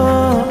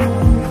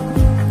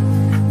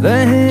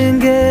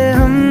रहेंगे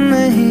हम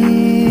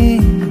नहीं,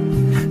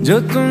 जो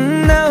तुम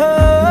ना हो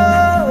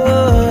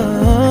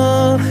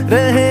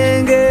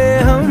रहेंगे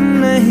हम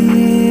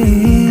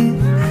नहीं।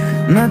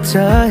 ना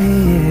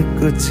चाहिए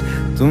कुछ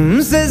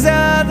तुमसे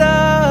ज्यादा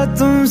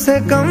तुमसे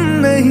कम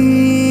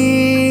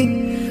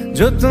नहीं,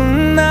 जो तुम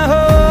ना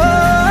हो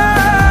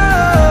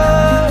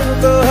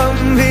तो हम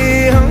भी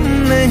हम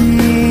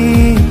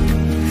नहीं,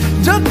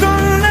 जो तुम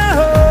ना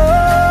हो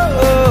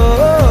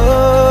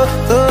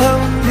तो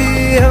हम भी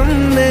हम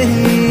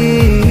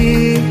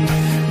नहीं।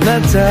 ना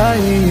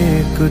चाहिए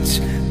कुछ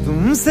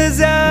तुमसे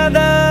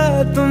ज्यादा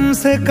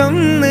तुमसे कम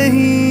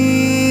नहीं।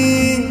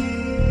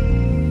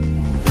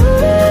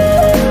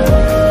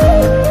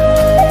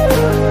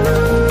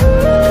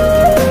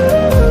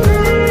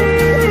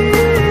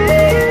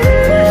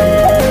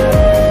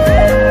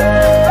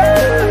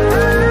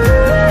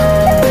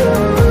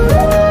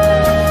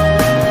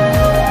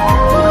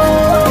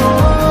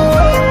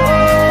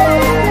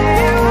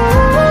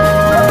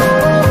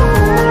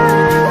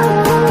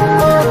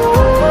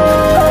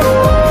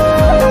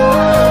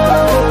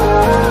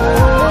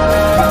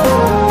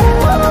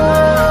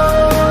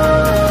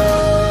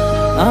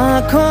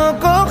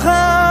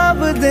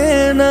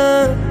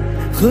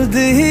 खुद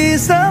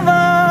ही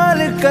सवाल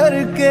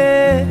करके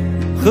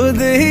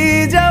खुद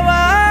ही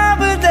जवाब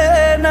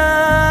देना,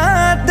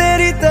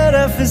 तेरी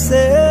तरफ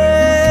से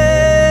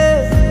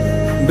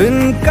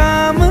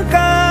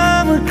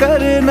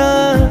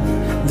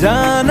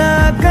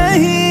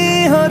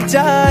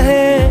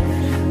चाहे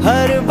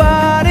हर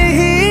बार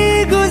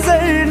ही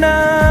गुजरना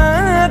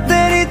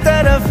तेरी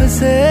तरफ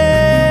से,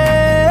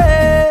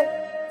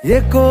 ये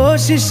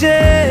कोशिशें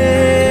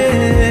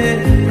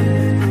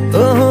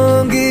तो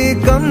होंगी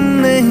कम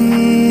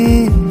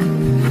नहीं,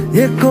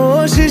 ये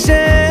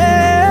कोशिशें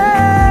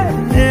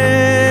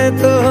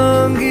तो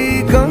होंगी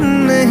कम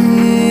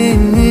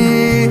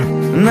नहीं।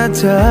 न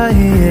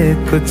चाहिए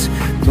कुछ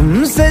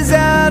तुमसे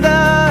ज्यादा,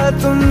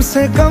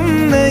 तुमसे कम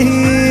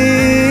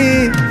नहीं,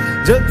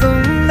 जो तुम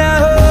न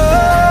हो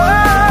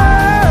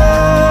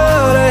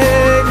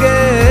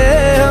रहेंगे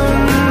हम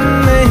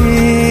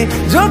नहीं,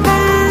 जो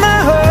तुम न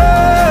हो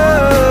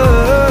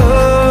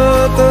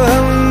तो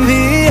हम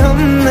भी हम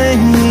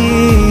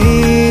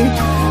नहीं।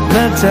 न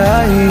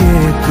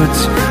चाहिए कुछ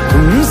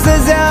तुमसे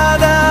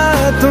ज्यादा,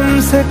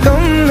 तुमसे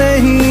कम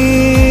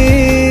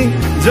नहीं,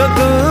 जो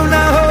तुम न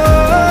हो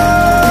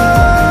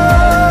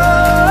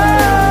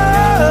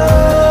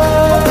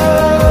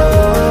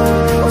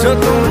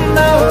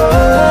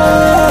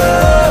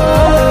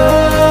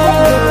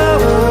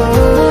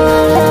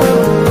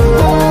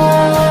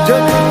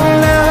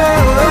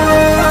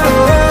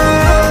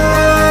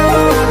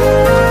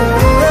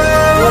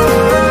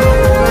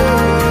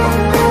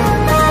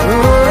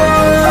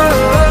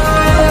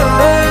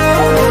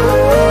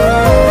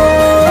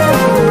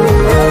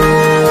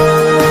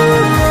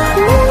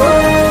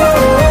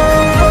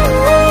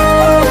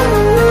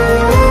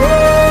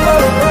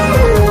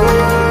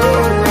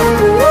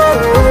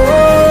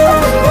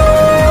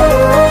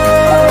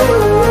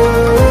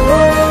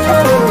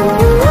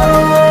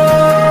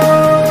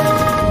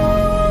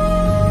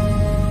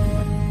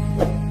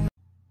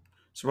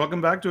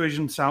Welcome back to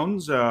Asian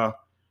Sounds.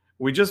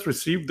 We just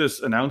received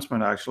this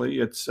announcement, actually.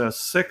 It's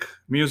Sikh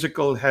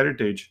Musical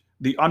Heritage,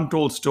 The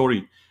Untold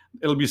Story.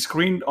 It'll be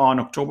screened on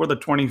October the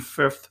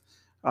 25th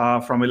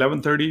from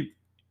 11:30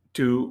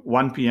 to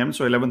 1 p.m.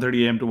 So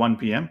 11:30 a.m. to 1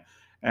 p.m.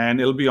 And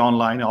it'll be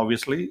online,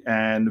 obviously,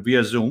 and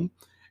via Zoom.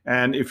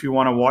 And if you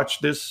want to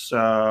watch this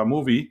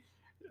movie,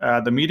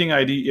 the meeting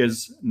ID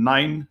is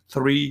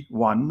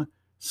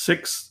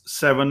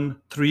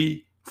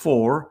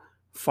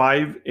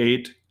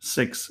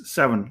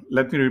 931-6734-5867.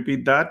 Let me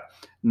repeat that.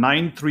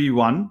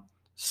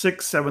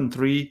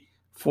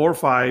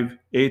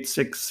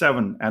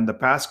 931-673-45867. And the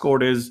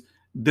passcode is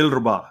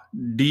Dilruba,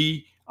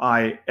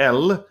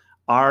 DILRUBA.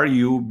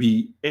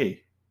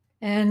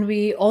 And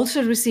we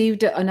also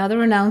received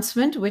another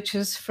announcement, which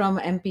is from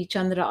MP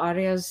Chandra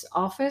Arya's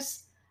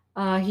office.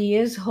 He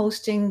is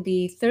hosting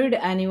the 3rd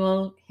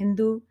annual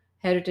Hindu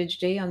Heritage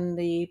Day on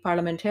the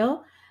Parliament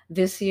Hill.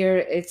 This year,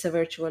 it's a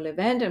virtual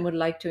event and would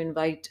like to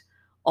invite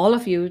all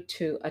of you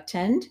to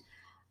attend.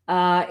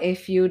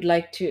 If you'd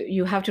like to,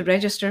 you have to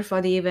register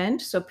for the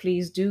event. So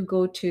please do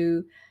go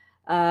to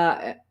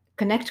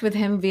connect with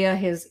him via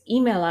his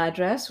email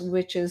address,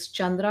 which is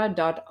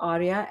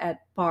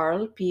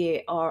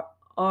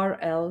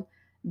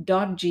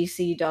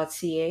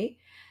chandra.arya@parl.gc.ca.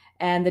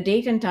 And the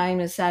date and time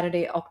is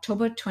Saturday,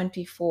 October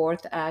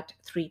 24th at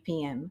 3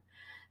 p.m.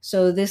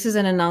 So this is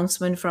an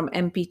announcement from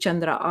MP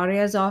Chandra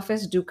Arya's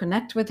office. Do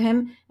connect with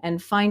him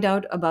and find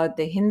out about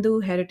the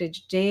Hindu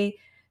Heritage Day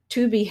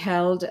to be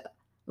held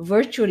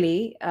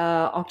virtually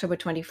October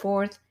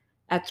 24th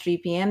at 3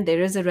 p.m.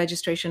 There is a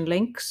registration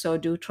link, so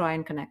do try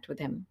and connect with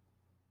him.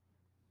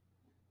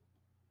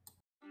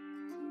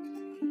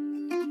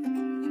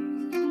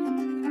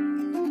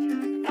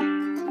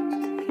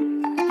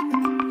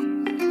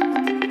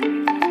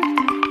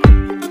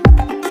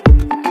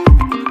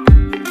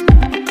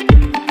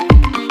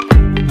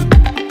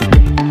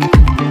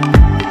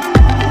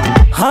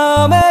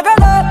 हाँ मैं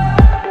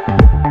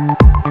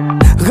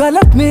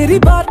गलत मेरी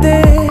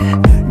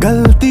बातें,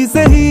 गलती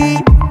से ही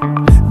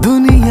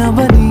दुनिया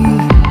बनी,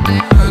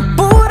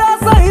 पूरा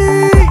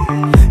सही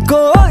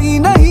कोई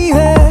नहीं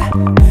है,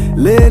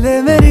 ले ले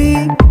मेरी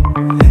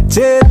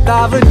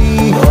चेतावनी।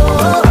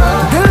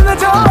 दिल में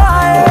जो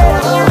आए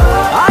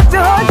आज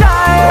हो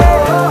जाए,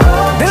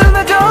 दिल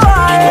में जो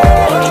आए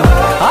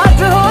आज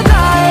हो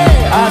जाए,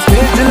 आज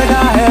स्टेज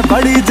लगा है,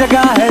 बड़ी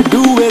जगह है,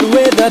 do it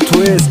with a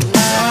twist।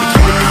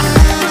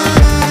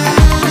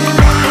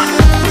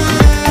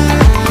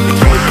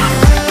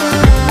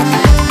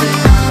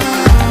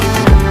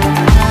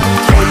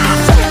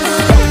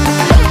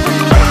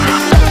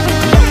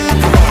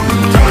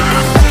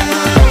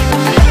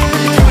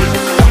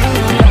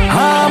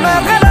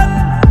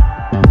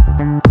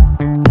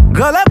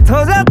 गलत हो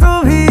जा तू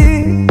भी,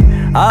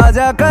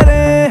 आजा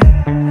करे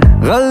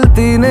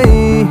गलती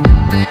नहीं,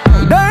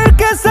 डर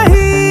के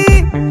सही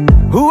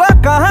हुआ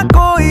कहाँ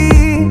कोई,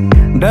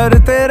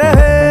 डरते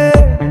रहे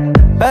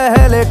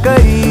पहले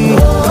कई।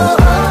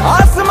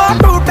 आसमां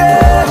टूटे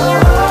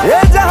ये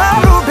जहां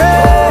रूठे,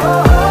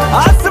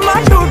 आसमां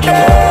टूटे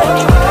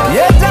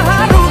ये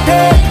जहां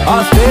रूठे, और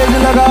स्टेज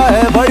लगा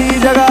है, बड़ी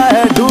जगह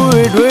है, do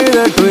it with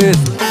a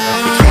twist।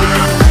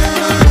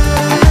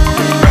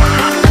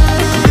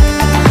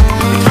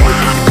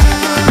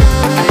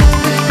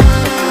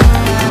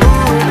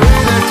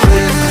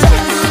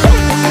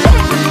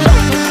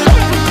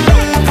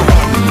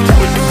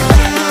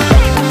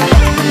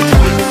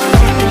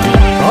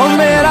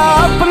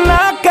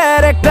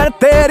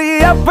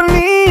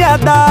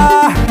 अदा,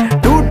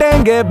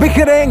 टूटेंगे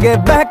बिखरेंगे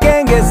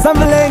बहकेंगे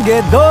संभलेंगे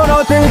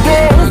दोनों दिल के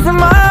इस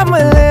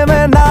मामले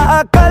में ना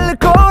अकल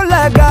को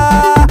लगा,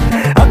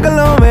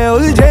 अकलों में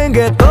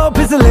उलझेंगे तो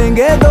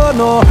फिसलेंगे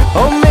दोनों।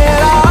 ओ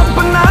मेरा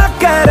अपना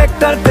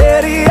कैरेक्टर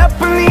तेरी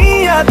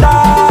अपनी अदा,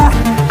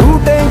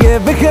 टूटेंगे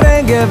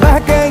बिखरेंगे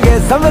बहकेंगे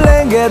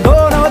संभलेंगे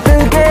दोनों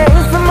दिल के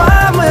इस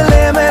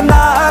मामले में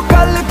ना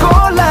अकल को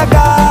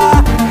लगा,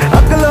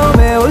 अकलों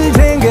में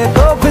उलझेंगे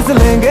तो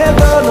फिसलेंगे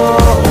दोनों।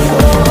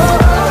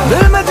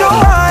 दिल में जो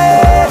आए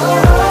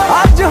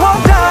आज हो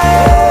जाए,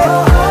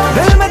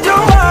 दिल में जो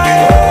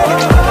आए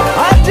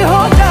आज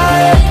हो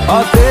जाए,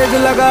 और तेज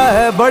लगा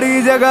है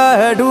बड़ी जगह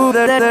है दूर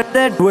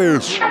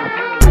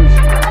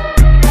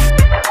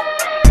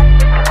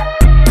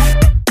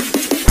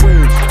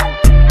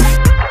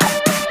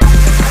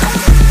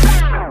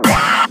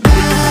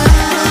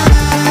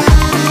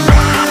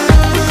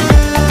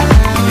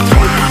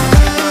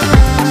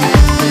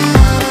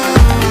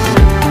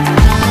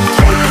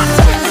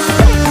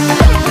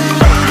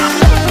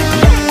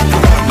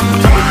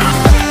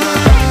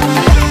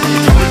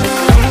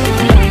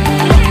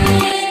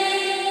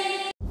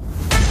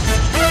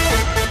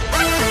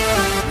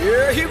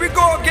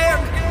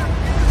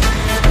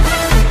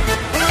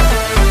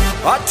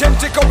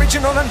authentic,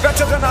 original and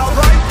better than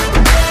alright.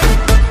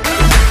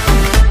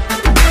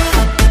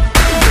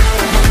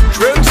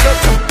 Drill set,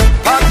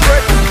 hot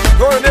break,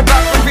 going it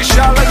back with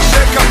Vishal and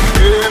Shaker.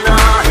 Hey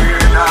now,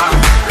 hey now,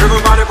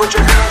 everybody put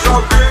your hands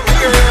up in the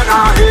air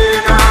now, hey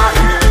now,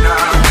 hey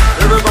now,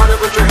 everybody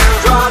put your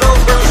hands right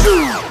up and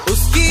shoot.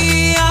 उसकी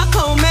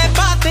आँखों में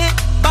बातें,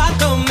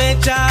 बातों में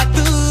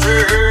जादू,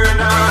 hey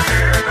now,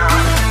 hey now,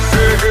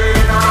 hey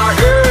now,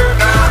 hey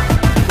now.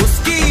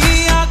 उसकी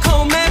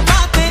आँखों में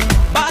बातें,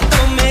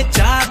 बातों में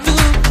जादू,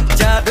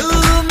 जादू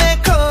में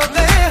खो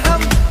गए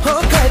हम, हो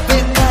गए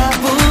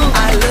बेकाबू।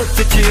 I looked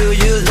at you,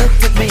 you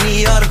looked at me,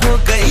 और हो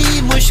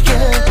गई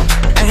मुश्किल,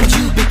 and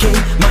you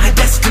became my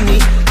destiny,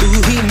 तू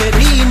ही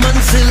मेरी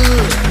मंजिल।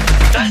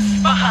 दस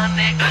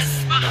बहाने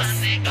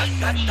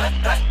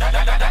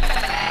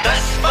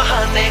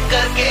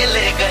करके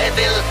ले गए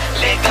दिल,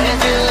 ले गए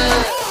दिल,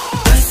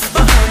 दस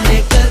बहाने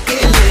करके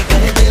ले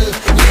गए दिल,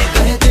 ले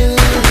गए दिल,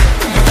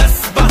 दस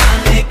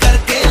बहाने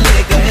करके ले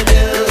गए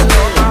दिल।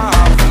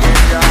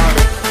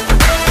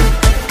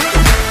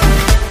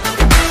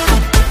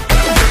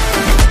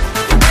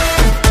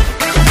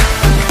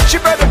 She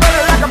better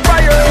like a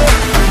fire.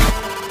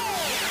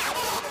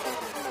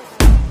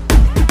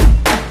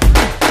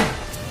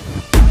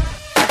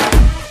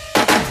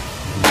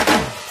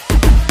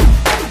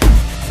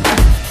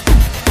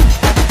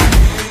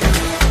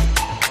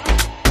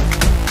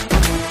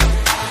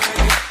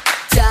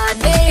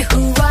 जाने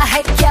हुआ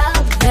है क्या,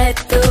 मैं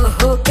तो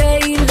हो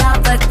गई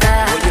लापता,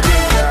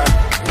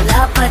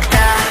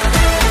 लापता।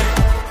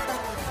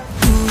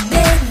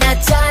 तूने न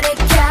जाने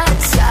क्या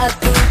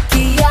जादू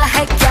किया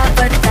है, क्या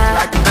पता,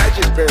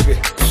 Magic, baby.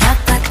 क्या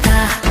पता।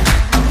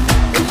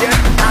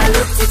 I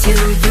looked at you,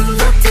 you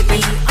looked at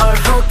me, और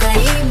हो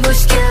गई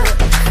मुश्किल,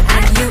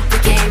 and you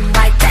became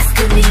my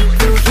destiny,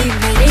 तू ही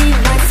मेरी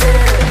मंजिल।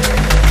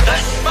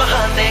 दस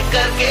बहाने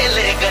करके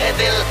ले गए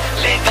दिल,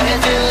 ले गए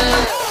दिल,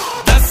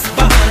 दस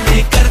बहाने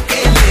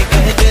करके ले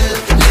गए दिल,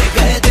 ले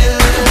गए दिल,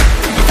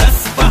 दस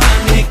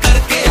बहाने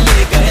करके ले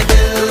गए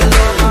दिल,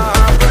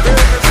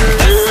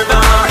 दस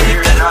बहाने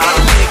करके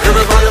ले गए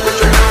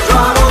दिल।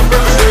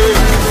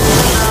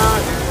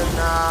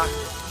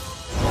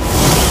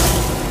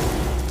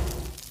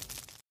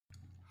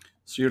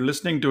 So you're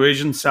listening to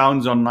Asian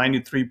Sounds on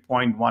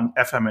 93.1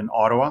 FM in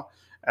Ottawa,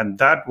 and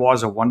that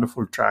was a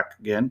wonderful track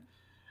again.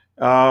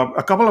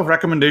 A couple of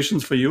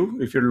recommendations for you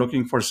if you're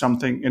looking for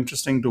something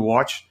interesting to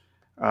watch.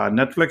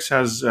 Netflix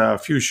has a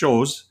few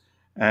shows,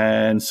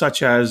 and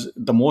such as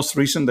the most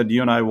recent that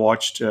you and I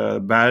watched,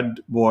 Bad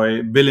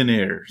Boy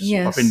Billionaires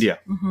Yes. of India.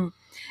 Mhm.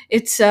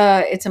 It's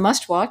a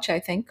must watch, I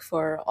think,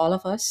 for all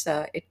of us.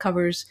 It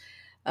covers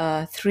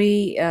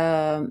three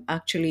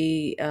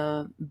actually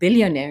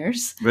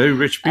billionaires. Very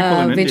rich people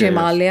in Vijay India. Yes.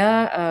 Malia,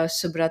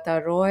 Subrata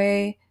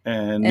Roy,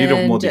 And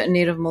Nirav Modi.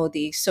 Nirav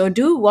Modi. So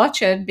do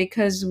watch it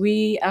because we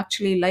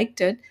actually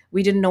liked it.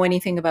 We didn't know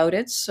anything about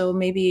it, so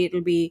maybe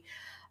it'll be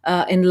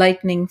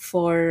enlightening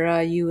for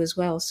you as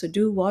well. So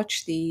do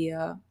watch this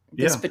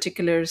Yeah.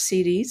 particular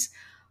series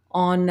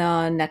on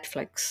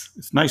Netflix.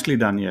 It's nicely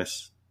done, yes.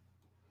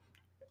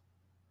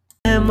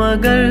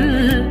 मगर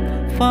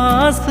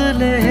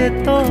फासले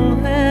तो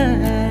है,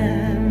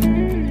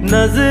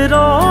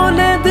 नजरों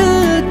ने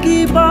दिल की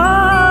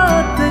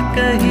बात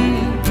कही,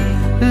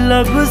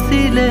 लब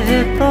सिले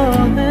तो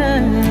है।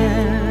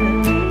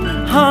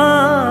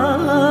 हाँ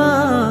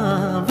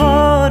वो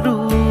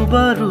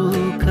रूबरू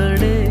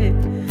खड़े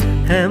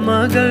हैं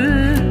मगर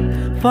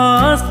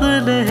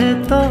फासले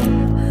तो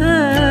है।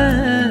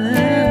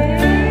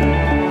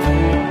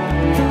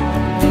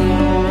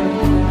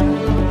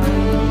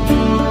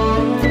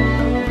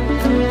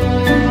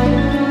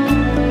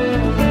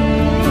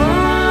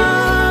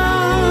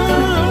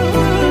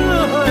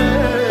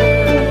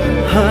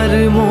 हर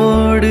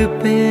मोड़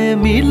पे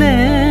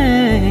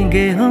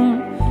मिलेंगे हम,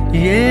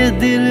 ये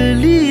दिल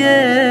लिए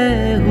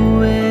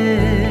हुए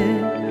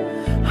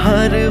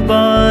हर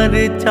बार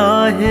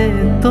चाहे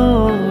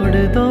तोड़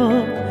दो,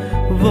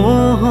 वो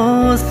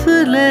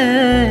हौसले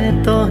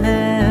तो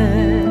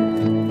हैं।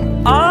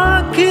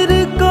 आखिर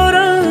को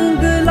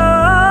रंग ला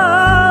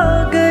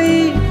गई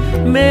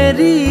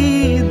मेरी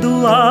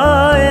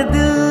दुआए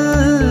दिल,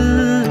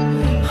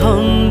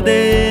 हम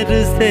देर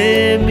से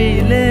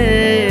मिले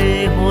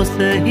हो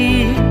सही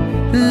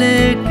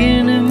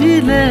लेकिन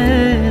मिले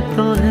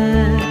तो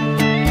हैं।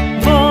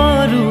 वो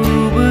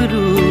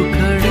रूबरू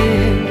खड़े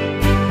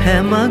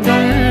हैं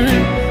मगर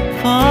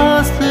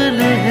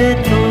फासले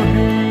तो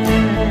हैं।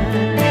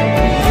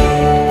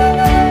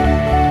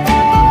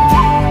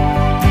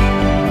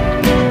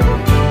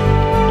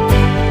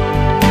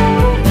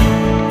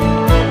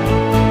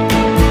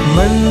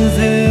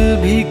 मंजिल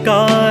भी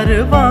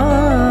कारवां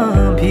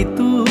भी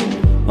तू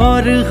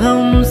और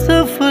हम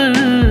सफर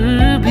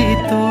भी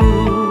तू,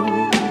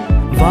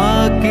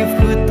 वाकिफ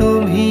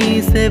तुम्ही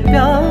से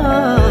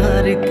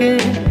प्यार के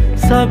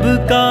सब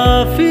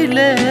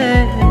काफिले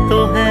तो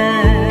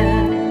हैं।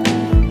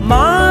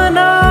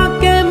 माना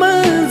के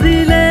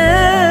मंजिले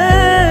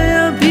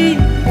अभी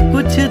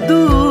कुछ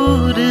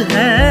दूर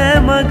है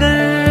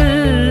मगर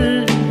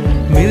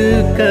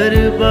मिलकर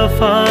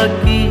वफा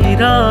की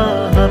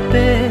राह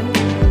पे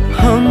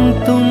हम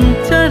तुम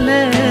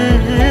चले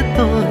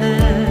तो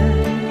हैं।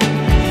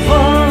 वो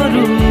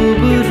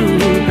रूबरू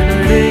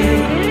खड़े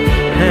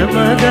हैं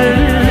मगर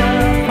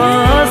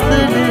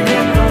फासले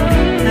तो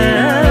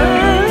हैं।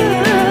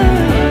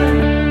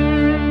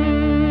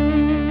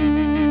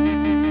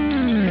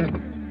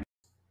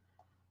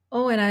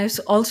 Oh, and I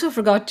also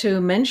forgot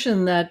to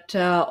mention that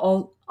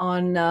all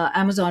on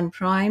Amazon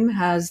Prime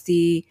has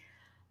the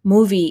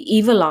movie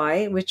Evil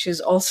Eye, which is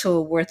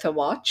also worth a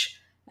watch,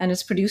 and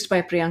it's produced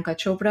by Priyanka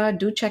Chopra.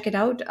 Do check it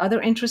out.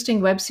 Other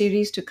interesting web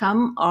series to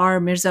come are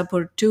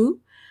Mirzapur 2,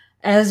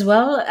 as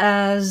well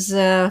as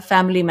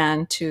Family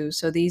Man 2.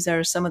 So these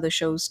are some of the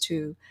shows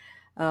to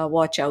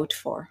watch out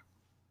for.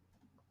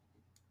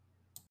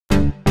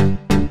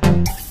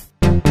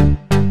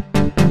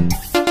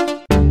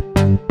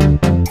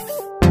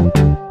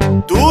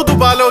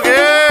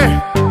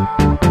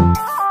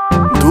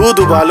 दूध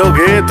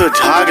उबालोगे तो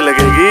झाग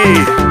लगेगी,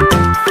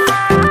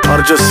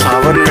 और जो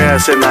सावन में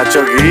ऐसे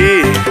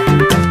नाचोगी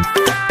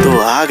तो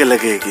आग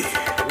लगेगी,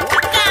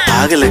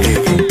 आग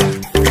लगेगी,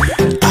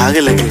 आग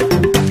लगेगी।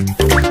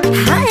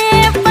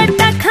 हाय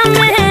पटाखा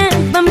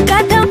में बम का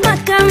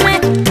धमाका में,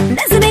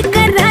 नजरें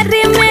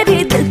करारी मेरे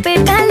दिल पे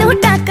डालो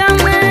टाका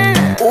में।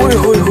 ओए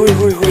होए होए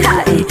होए होए।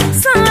 हाय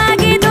 100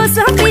 आगे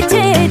 200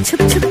 पीछे,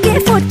 छुप छुप के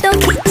फोटो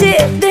खींचे,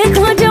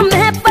 देखो जो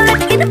मैं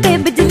पलट इन पे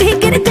बिजली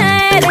गिर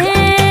जाए रे।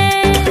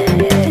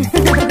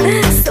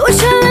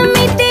 सोशल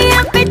मीडिया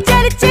पे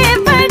चर्चे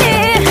बड़े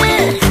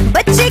हैं,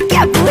 बच्चे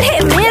क्या बूढ़े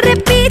मेरे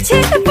पीछे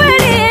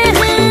पड़े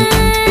हैं।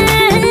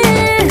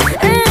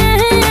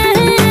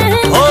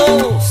 ओ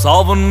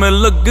सावन में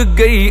लग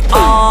गई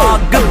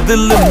आग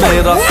दिल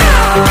मेरा,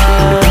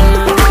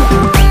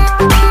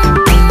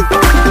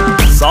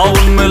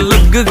 सावन में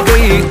लग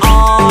गई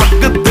आग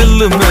दिल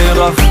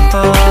मेरा।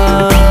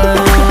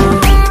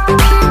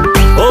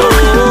 ओ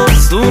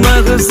सुना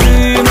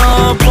हसीना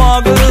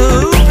पागल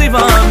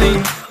दीवानी,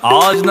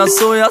 आज न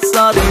सोया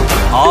सारी,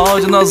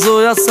 आज न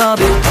सोया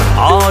सारी,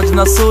 आज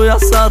न सोया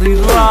सारी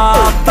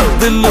रात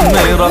दिल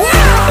मेरा।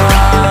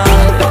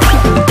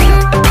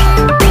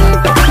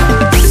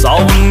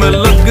 सावन में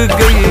लग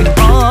गई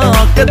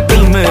आग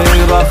दिल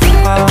मेरा।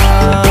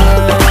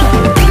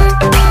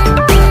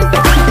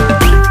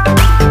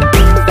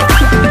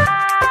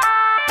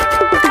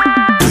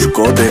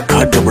 तुझको देखा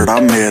जबड़ा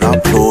मेरा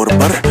फ्लोर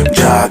पर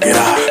जा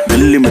गिरा,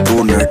 दिल्ली में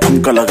तूने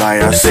ठुमका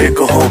लगाया सेक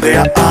हो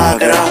गया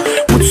आगरा।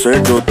 मुझसे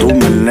जो तू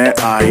मिलने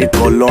आई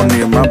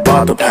कॉलोनी में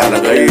बात फैल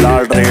गई,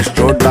 लाल ड्रेस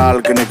जो डाल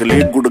के निकली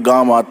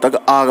गुड़गांव तक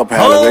आग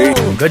फैल गई।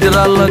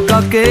 गजरा लगा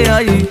के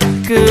आई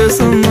केस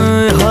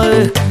में, है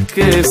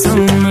केस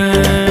में,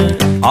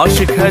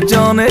 आशिक है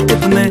जाने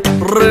कितने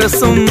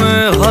रेसम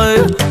में, है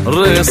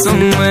रेसम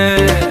में।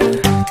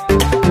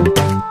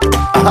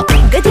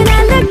 गजरा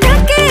लगा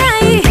के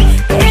आई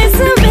केस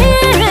में,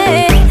 है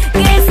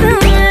केस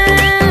में,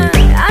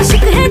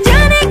 आशिक है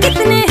जाने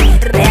कितने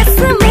रेस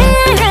में,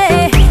 है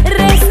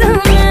रेस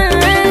में।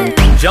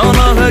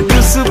 जाना है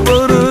किस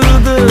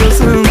परदेस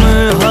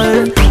में, है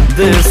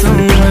देश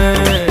में।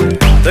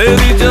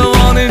 तेरी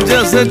जवानी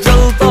जैसे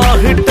चलता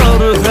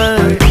हिटर है,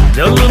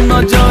 जल न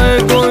जाए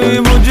कोई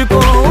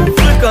मुझको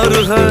फिक्र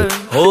है।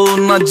 हो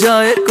न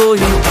जाए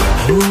कोई,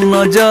 हो न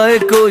जाए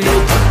कोई,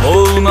 हो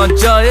न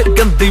जाए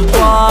गंदी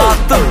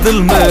बात दिल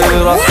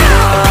मेरा।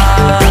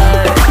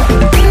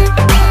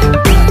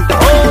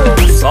 ओ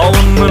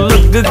सावन में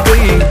लग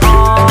गई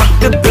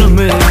आग दिल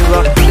मेरा।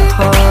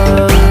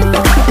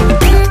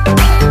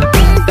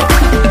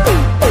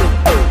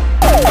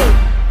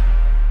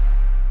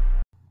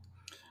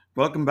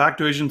 Welcome back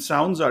to Asian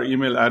Sounds. Our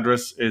email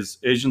address is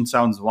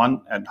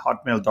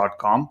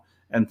asiansounds1@hotmail.com.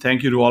 And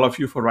thank you to all of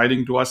you for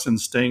writing to us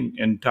and staying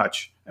in touch,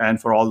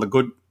 and for all the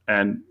good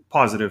and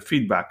positive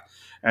feedback.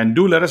 And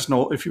do let us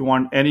know if you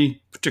want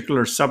any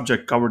particular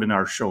subject covered in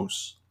our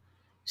shows.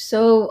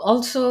 So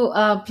also,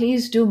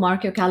 please do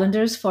mark your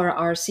calendars for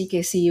our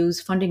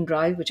CKCU's funding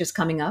drive, which is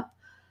coming up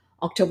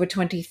October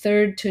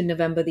 23rd to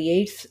November the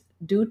 8th.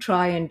 Do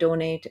try and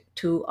donate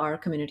to our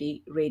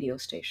community radio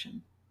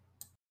station.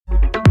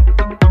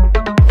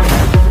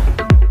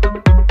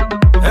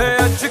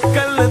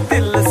 आजकल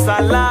दिल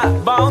साला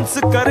bounce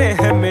करे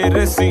है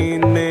मेरे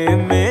सीने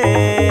में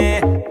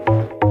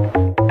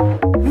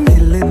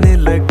मिलने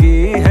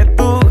लगी है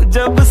तू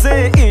जब से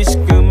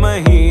इश्क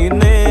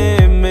महीने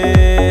में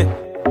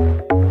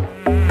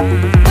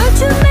तुझ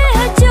में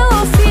है जो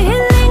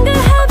फीलिंग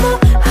है वो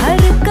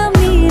हर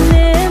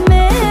कमीने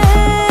में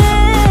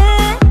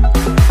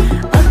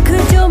अख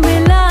जो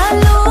मिला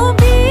लो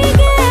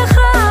भीगे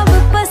ख्वाब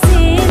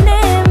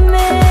पसीने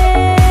में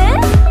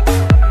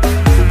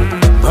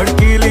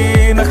भड़कीली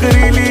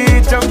नखरीली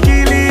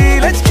चमकीली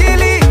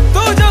लचकीली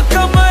तू जो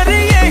कमर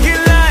ये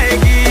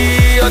हिलाएगी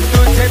और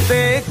तुझे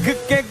देख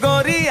के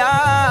गोरिया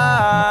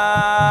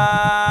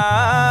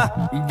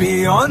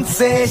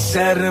बियॉन्से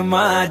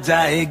शर्मा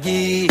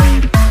जाएगी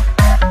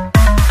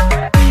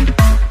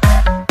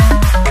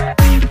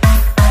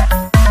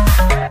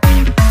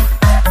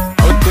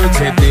और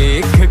तुझे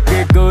देख के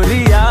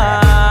गोरिया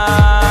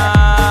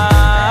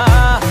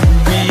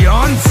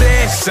बियॉन्से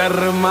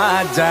शर्मा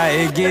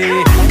जाएगी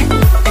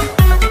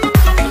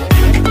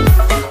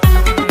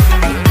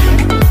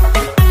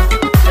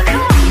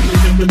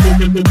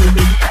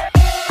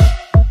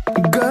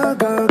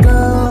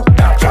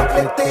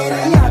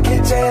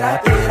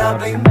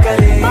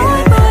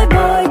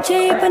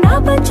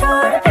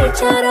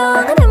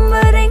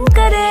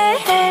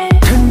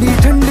ठंडी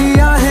ठंडी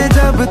आहें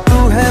जब तू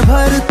है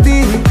भरती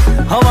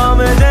हवा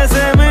में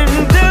जैसे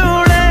मिंट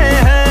उड़े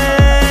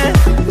हैं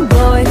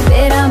बॉय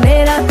तेरा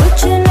मेरा कुछ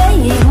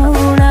नहीं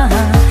होना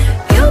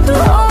क्यों तू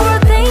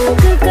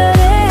ओवरथिंक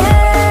करे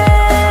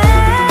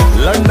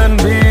लंदन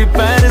भी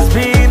पेरिस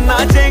भी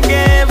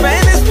नाचेंगे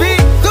वेनिस भी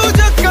तू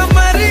जो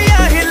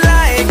कमरिया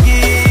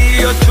हिलाएगी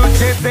और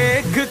तुझे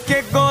देख के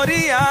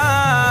गोरिया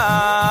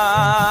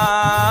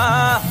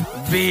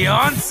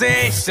बियॉन्से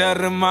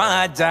शर्मा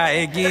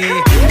जाएगी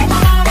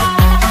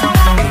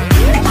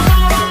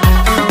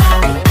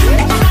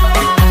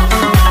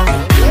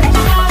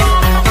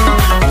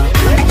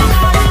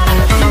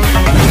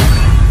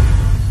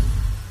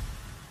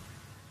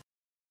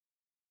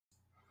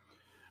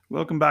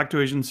Welcome back to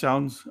Asian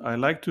Sounds. I'd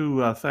like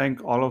to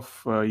thank all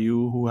of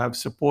you who have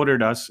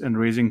supported us in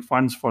raising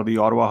funds for the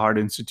Ottawa Heart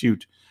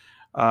Institute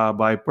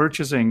by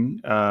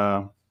purchasing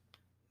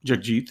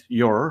Jagjit,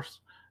 your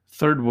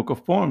third book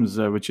of poems,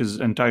 which is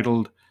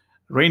entitled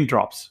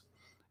Raindrops.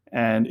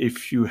 And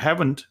if you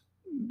haven't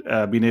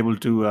been able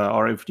to,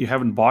 or if you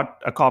haven't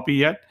bought a copy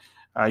yet,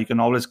 you can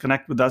always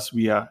connect with us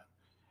via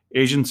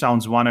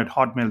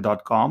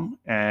asiansounds1@hotmail.com,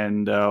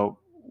 and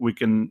we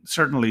can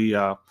certainly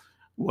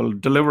will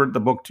deliver the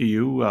book to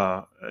you.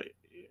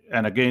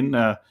 And again,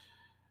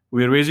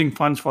 we're raising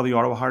funds for the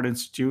Ottawa Heart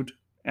Institute.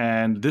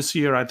 And this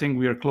year, I think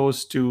we are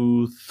close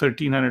to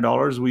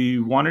 $1,300. We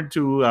wanted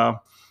to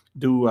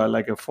do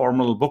like a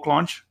formal book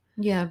launch.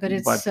 Yeah, but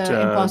it's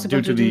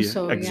impossible to do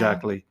so.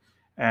 Exactly. Yeah.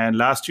 And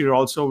last year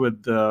also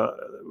with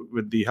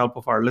the help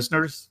of our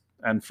listeners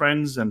and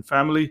friends and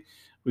family,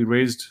 we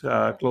raised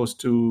close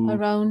to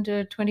around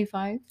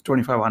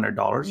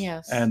 $2,500.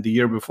 Yes. And the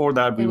year before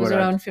that, we were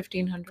around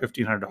 $1,500.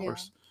 $1,500. Yeah.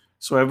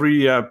 So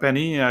every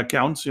penny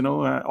counts. You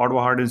know,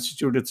 Ottawa Heart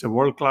Institute, it's a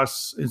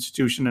world-class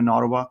institution in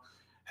Ottawa,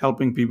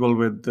 helping people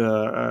with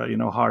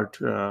heart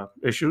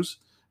issues.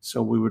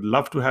 So we would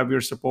love to have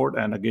your support.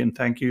 And again,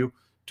 thank you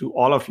to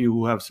all of you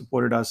who have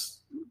supported us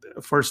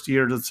first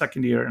year, the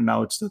second year, and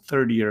now it's the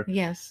third year.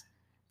 Yes.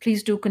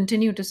 Please do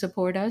continue to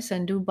support us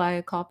and do buy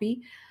a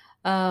copy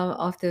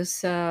of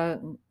this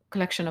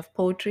collection of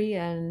poetry.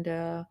 And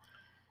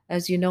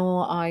as you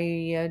know,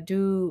 I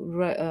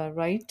do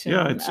write.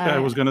 Yeah, I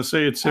was going to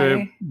say it's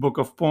a book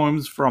of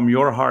poems from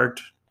your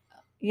heart.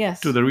 Yes.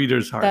 To the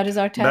reader's heart. That is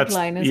our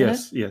tagline, isn't it?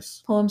 Yes,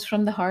 yes. Poems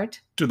from the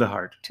heart. To the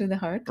heart. To the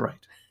heart.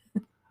 Right.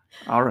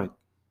 All right.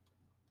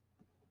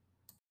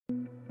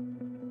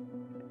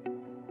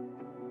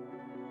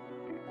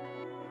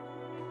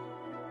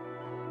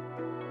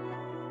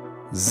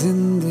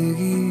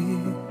 जिंदगी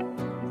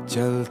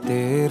चल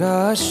तेरा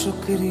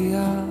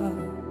शुक्रिया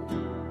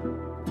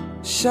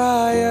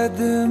शायद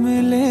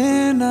मिले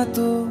न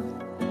तो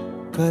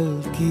कल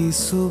की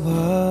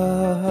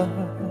सुबह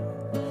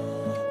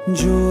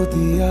जो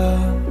दिया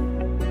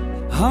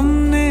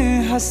हमने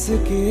हंस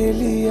के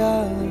लिया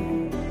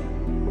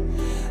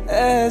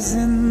ऐ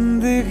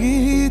जिंदगी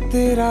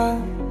तेरा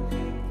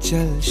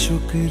चल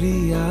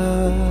शुक्रिया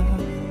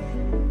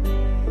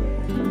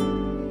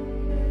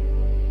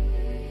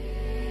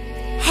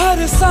हर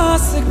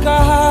सांस का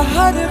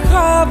हर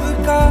ख्वाब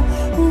का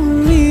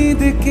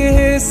उम्मीद के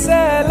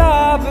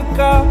सैलाब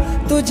का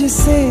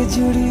तुझसे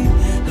जुड़ी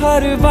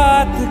हर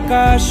बात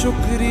का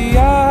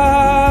शुक्रिया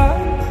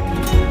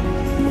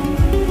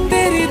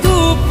तेरी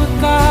धूप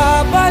का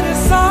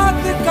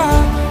बरसात का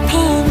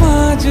थामा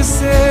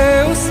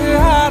मुझसे उस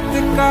हाथ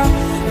का,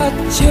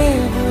 अच्छे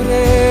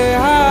बुरे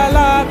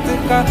हालात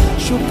का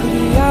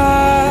शुक्रिया,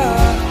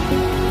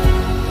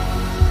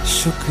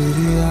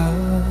 शुक्रिया,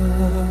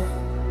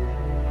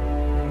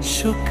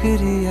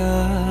 शुक्रिया।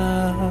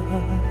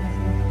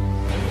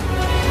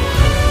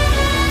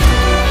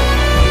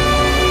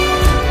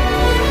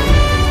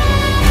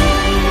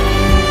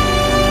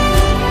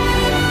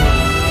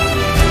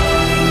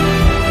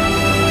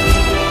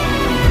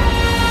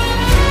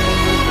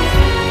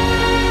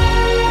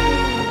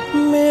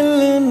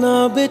 मिलना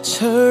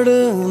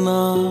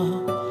बिछड़ना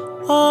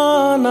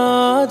आना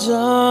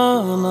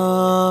जाना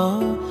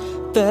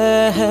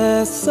तय है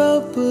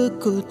सब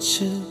कुछ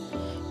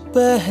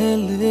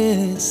पहले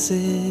से,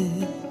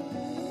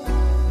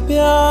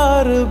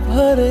 प्यार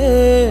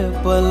भरे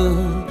पल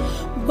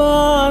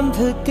बांध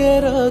के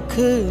रख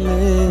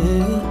ले,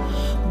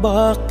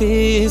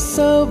 बाकी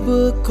सब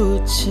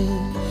कुछ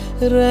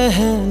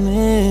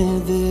रहने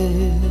दे।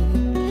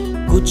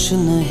 कुछ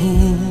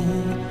नहीं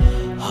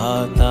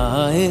हाथ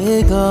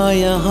आएगा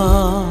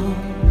यहाँ,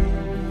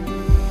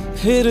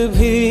 फिर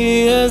भी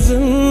है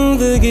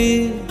जिंदगी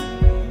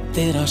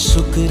तेरा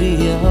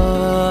शुक्रिया।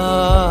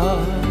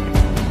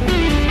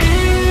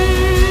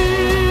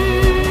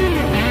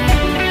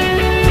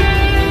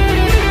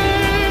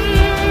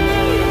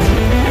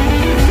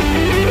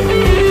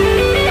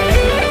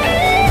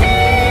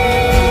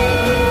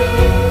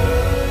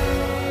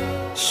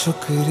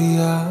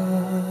 शुक्रिया।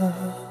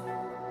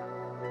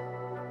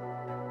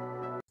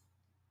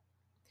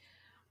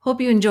 Hope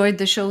you enjoyed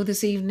the show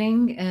this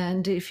evening.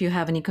 And if you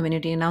have any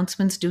community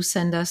announcements, do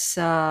send us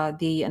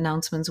the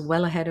announcements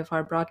well ahead of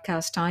our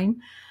broadcast time,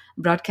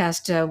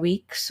 broadcast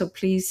week. So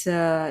please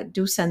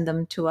do send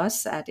them to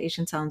us at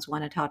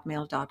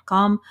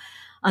asiansounds1@hotmail.com.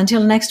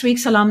 Until next week,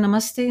 salam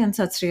namaste and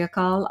sat sri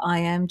akal. I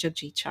am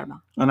Jagjit Sharma.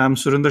 And I'm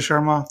Surinder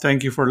Sharma.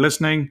 Thank you for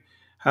listening.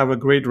 Have a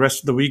great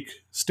rest of the week.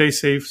 Stay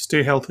safe,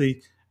 stay healthy,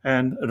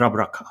 and Rab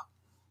Rakha.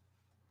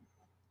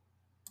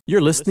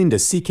 You're listening to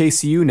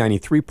CKCU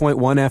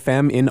 93.1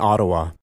 FM in Ottawa.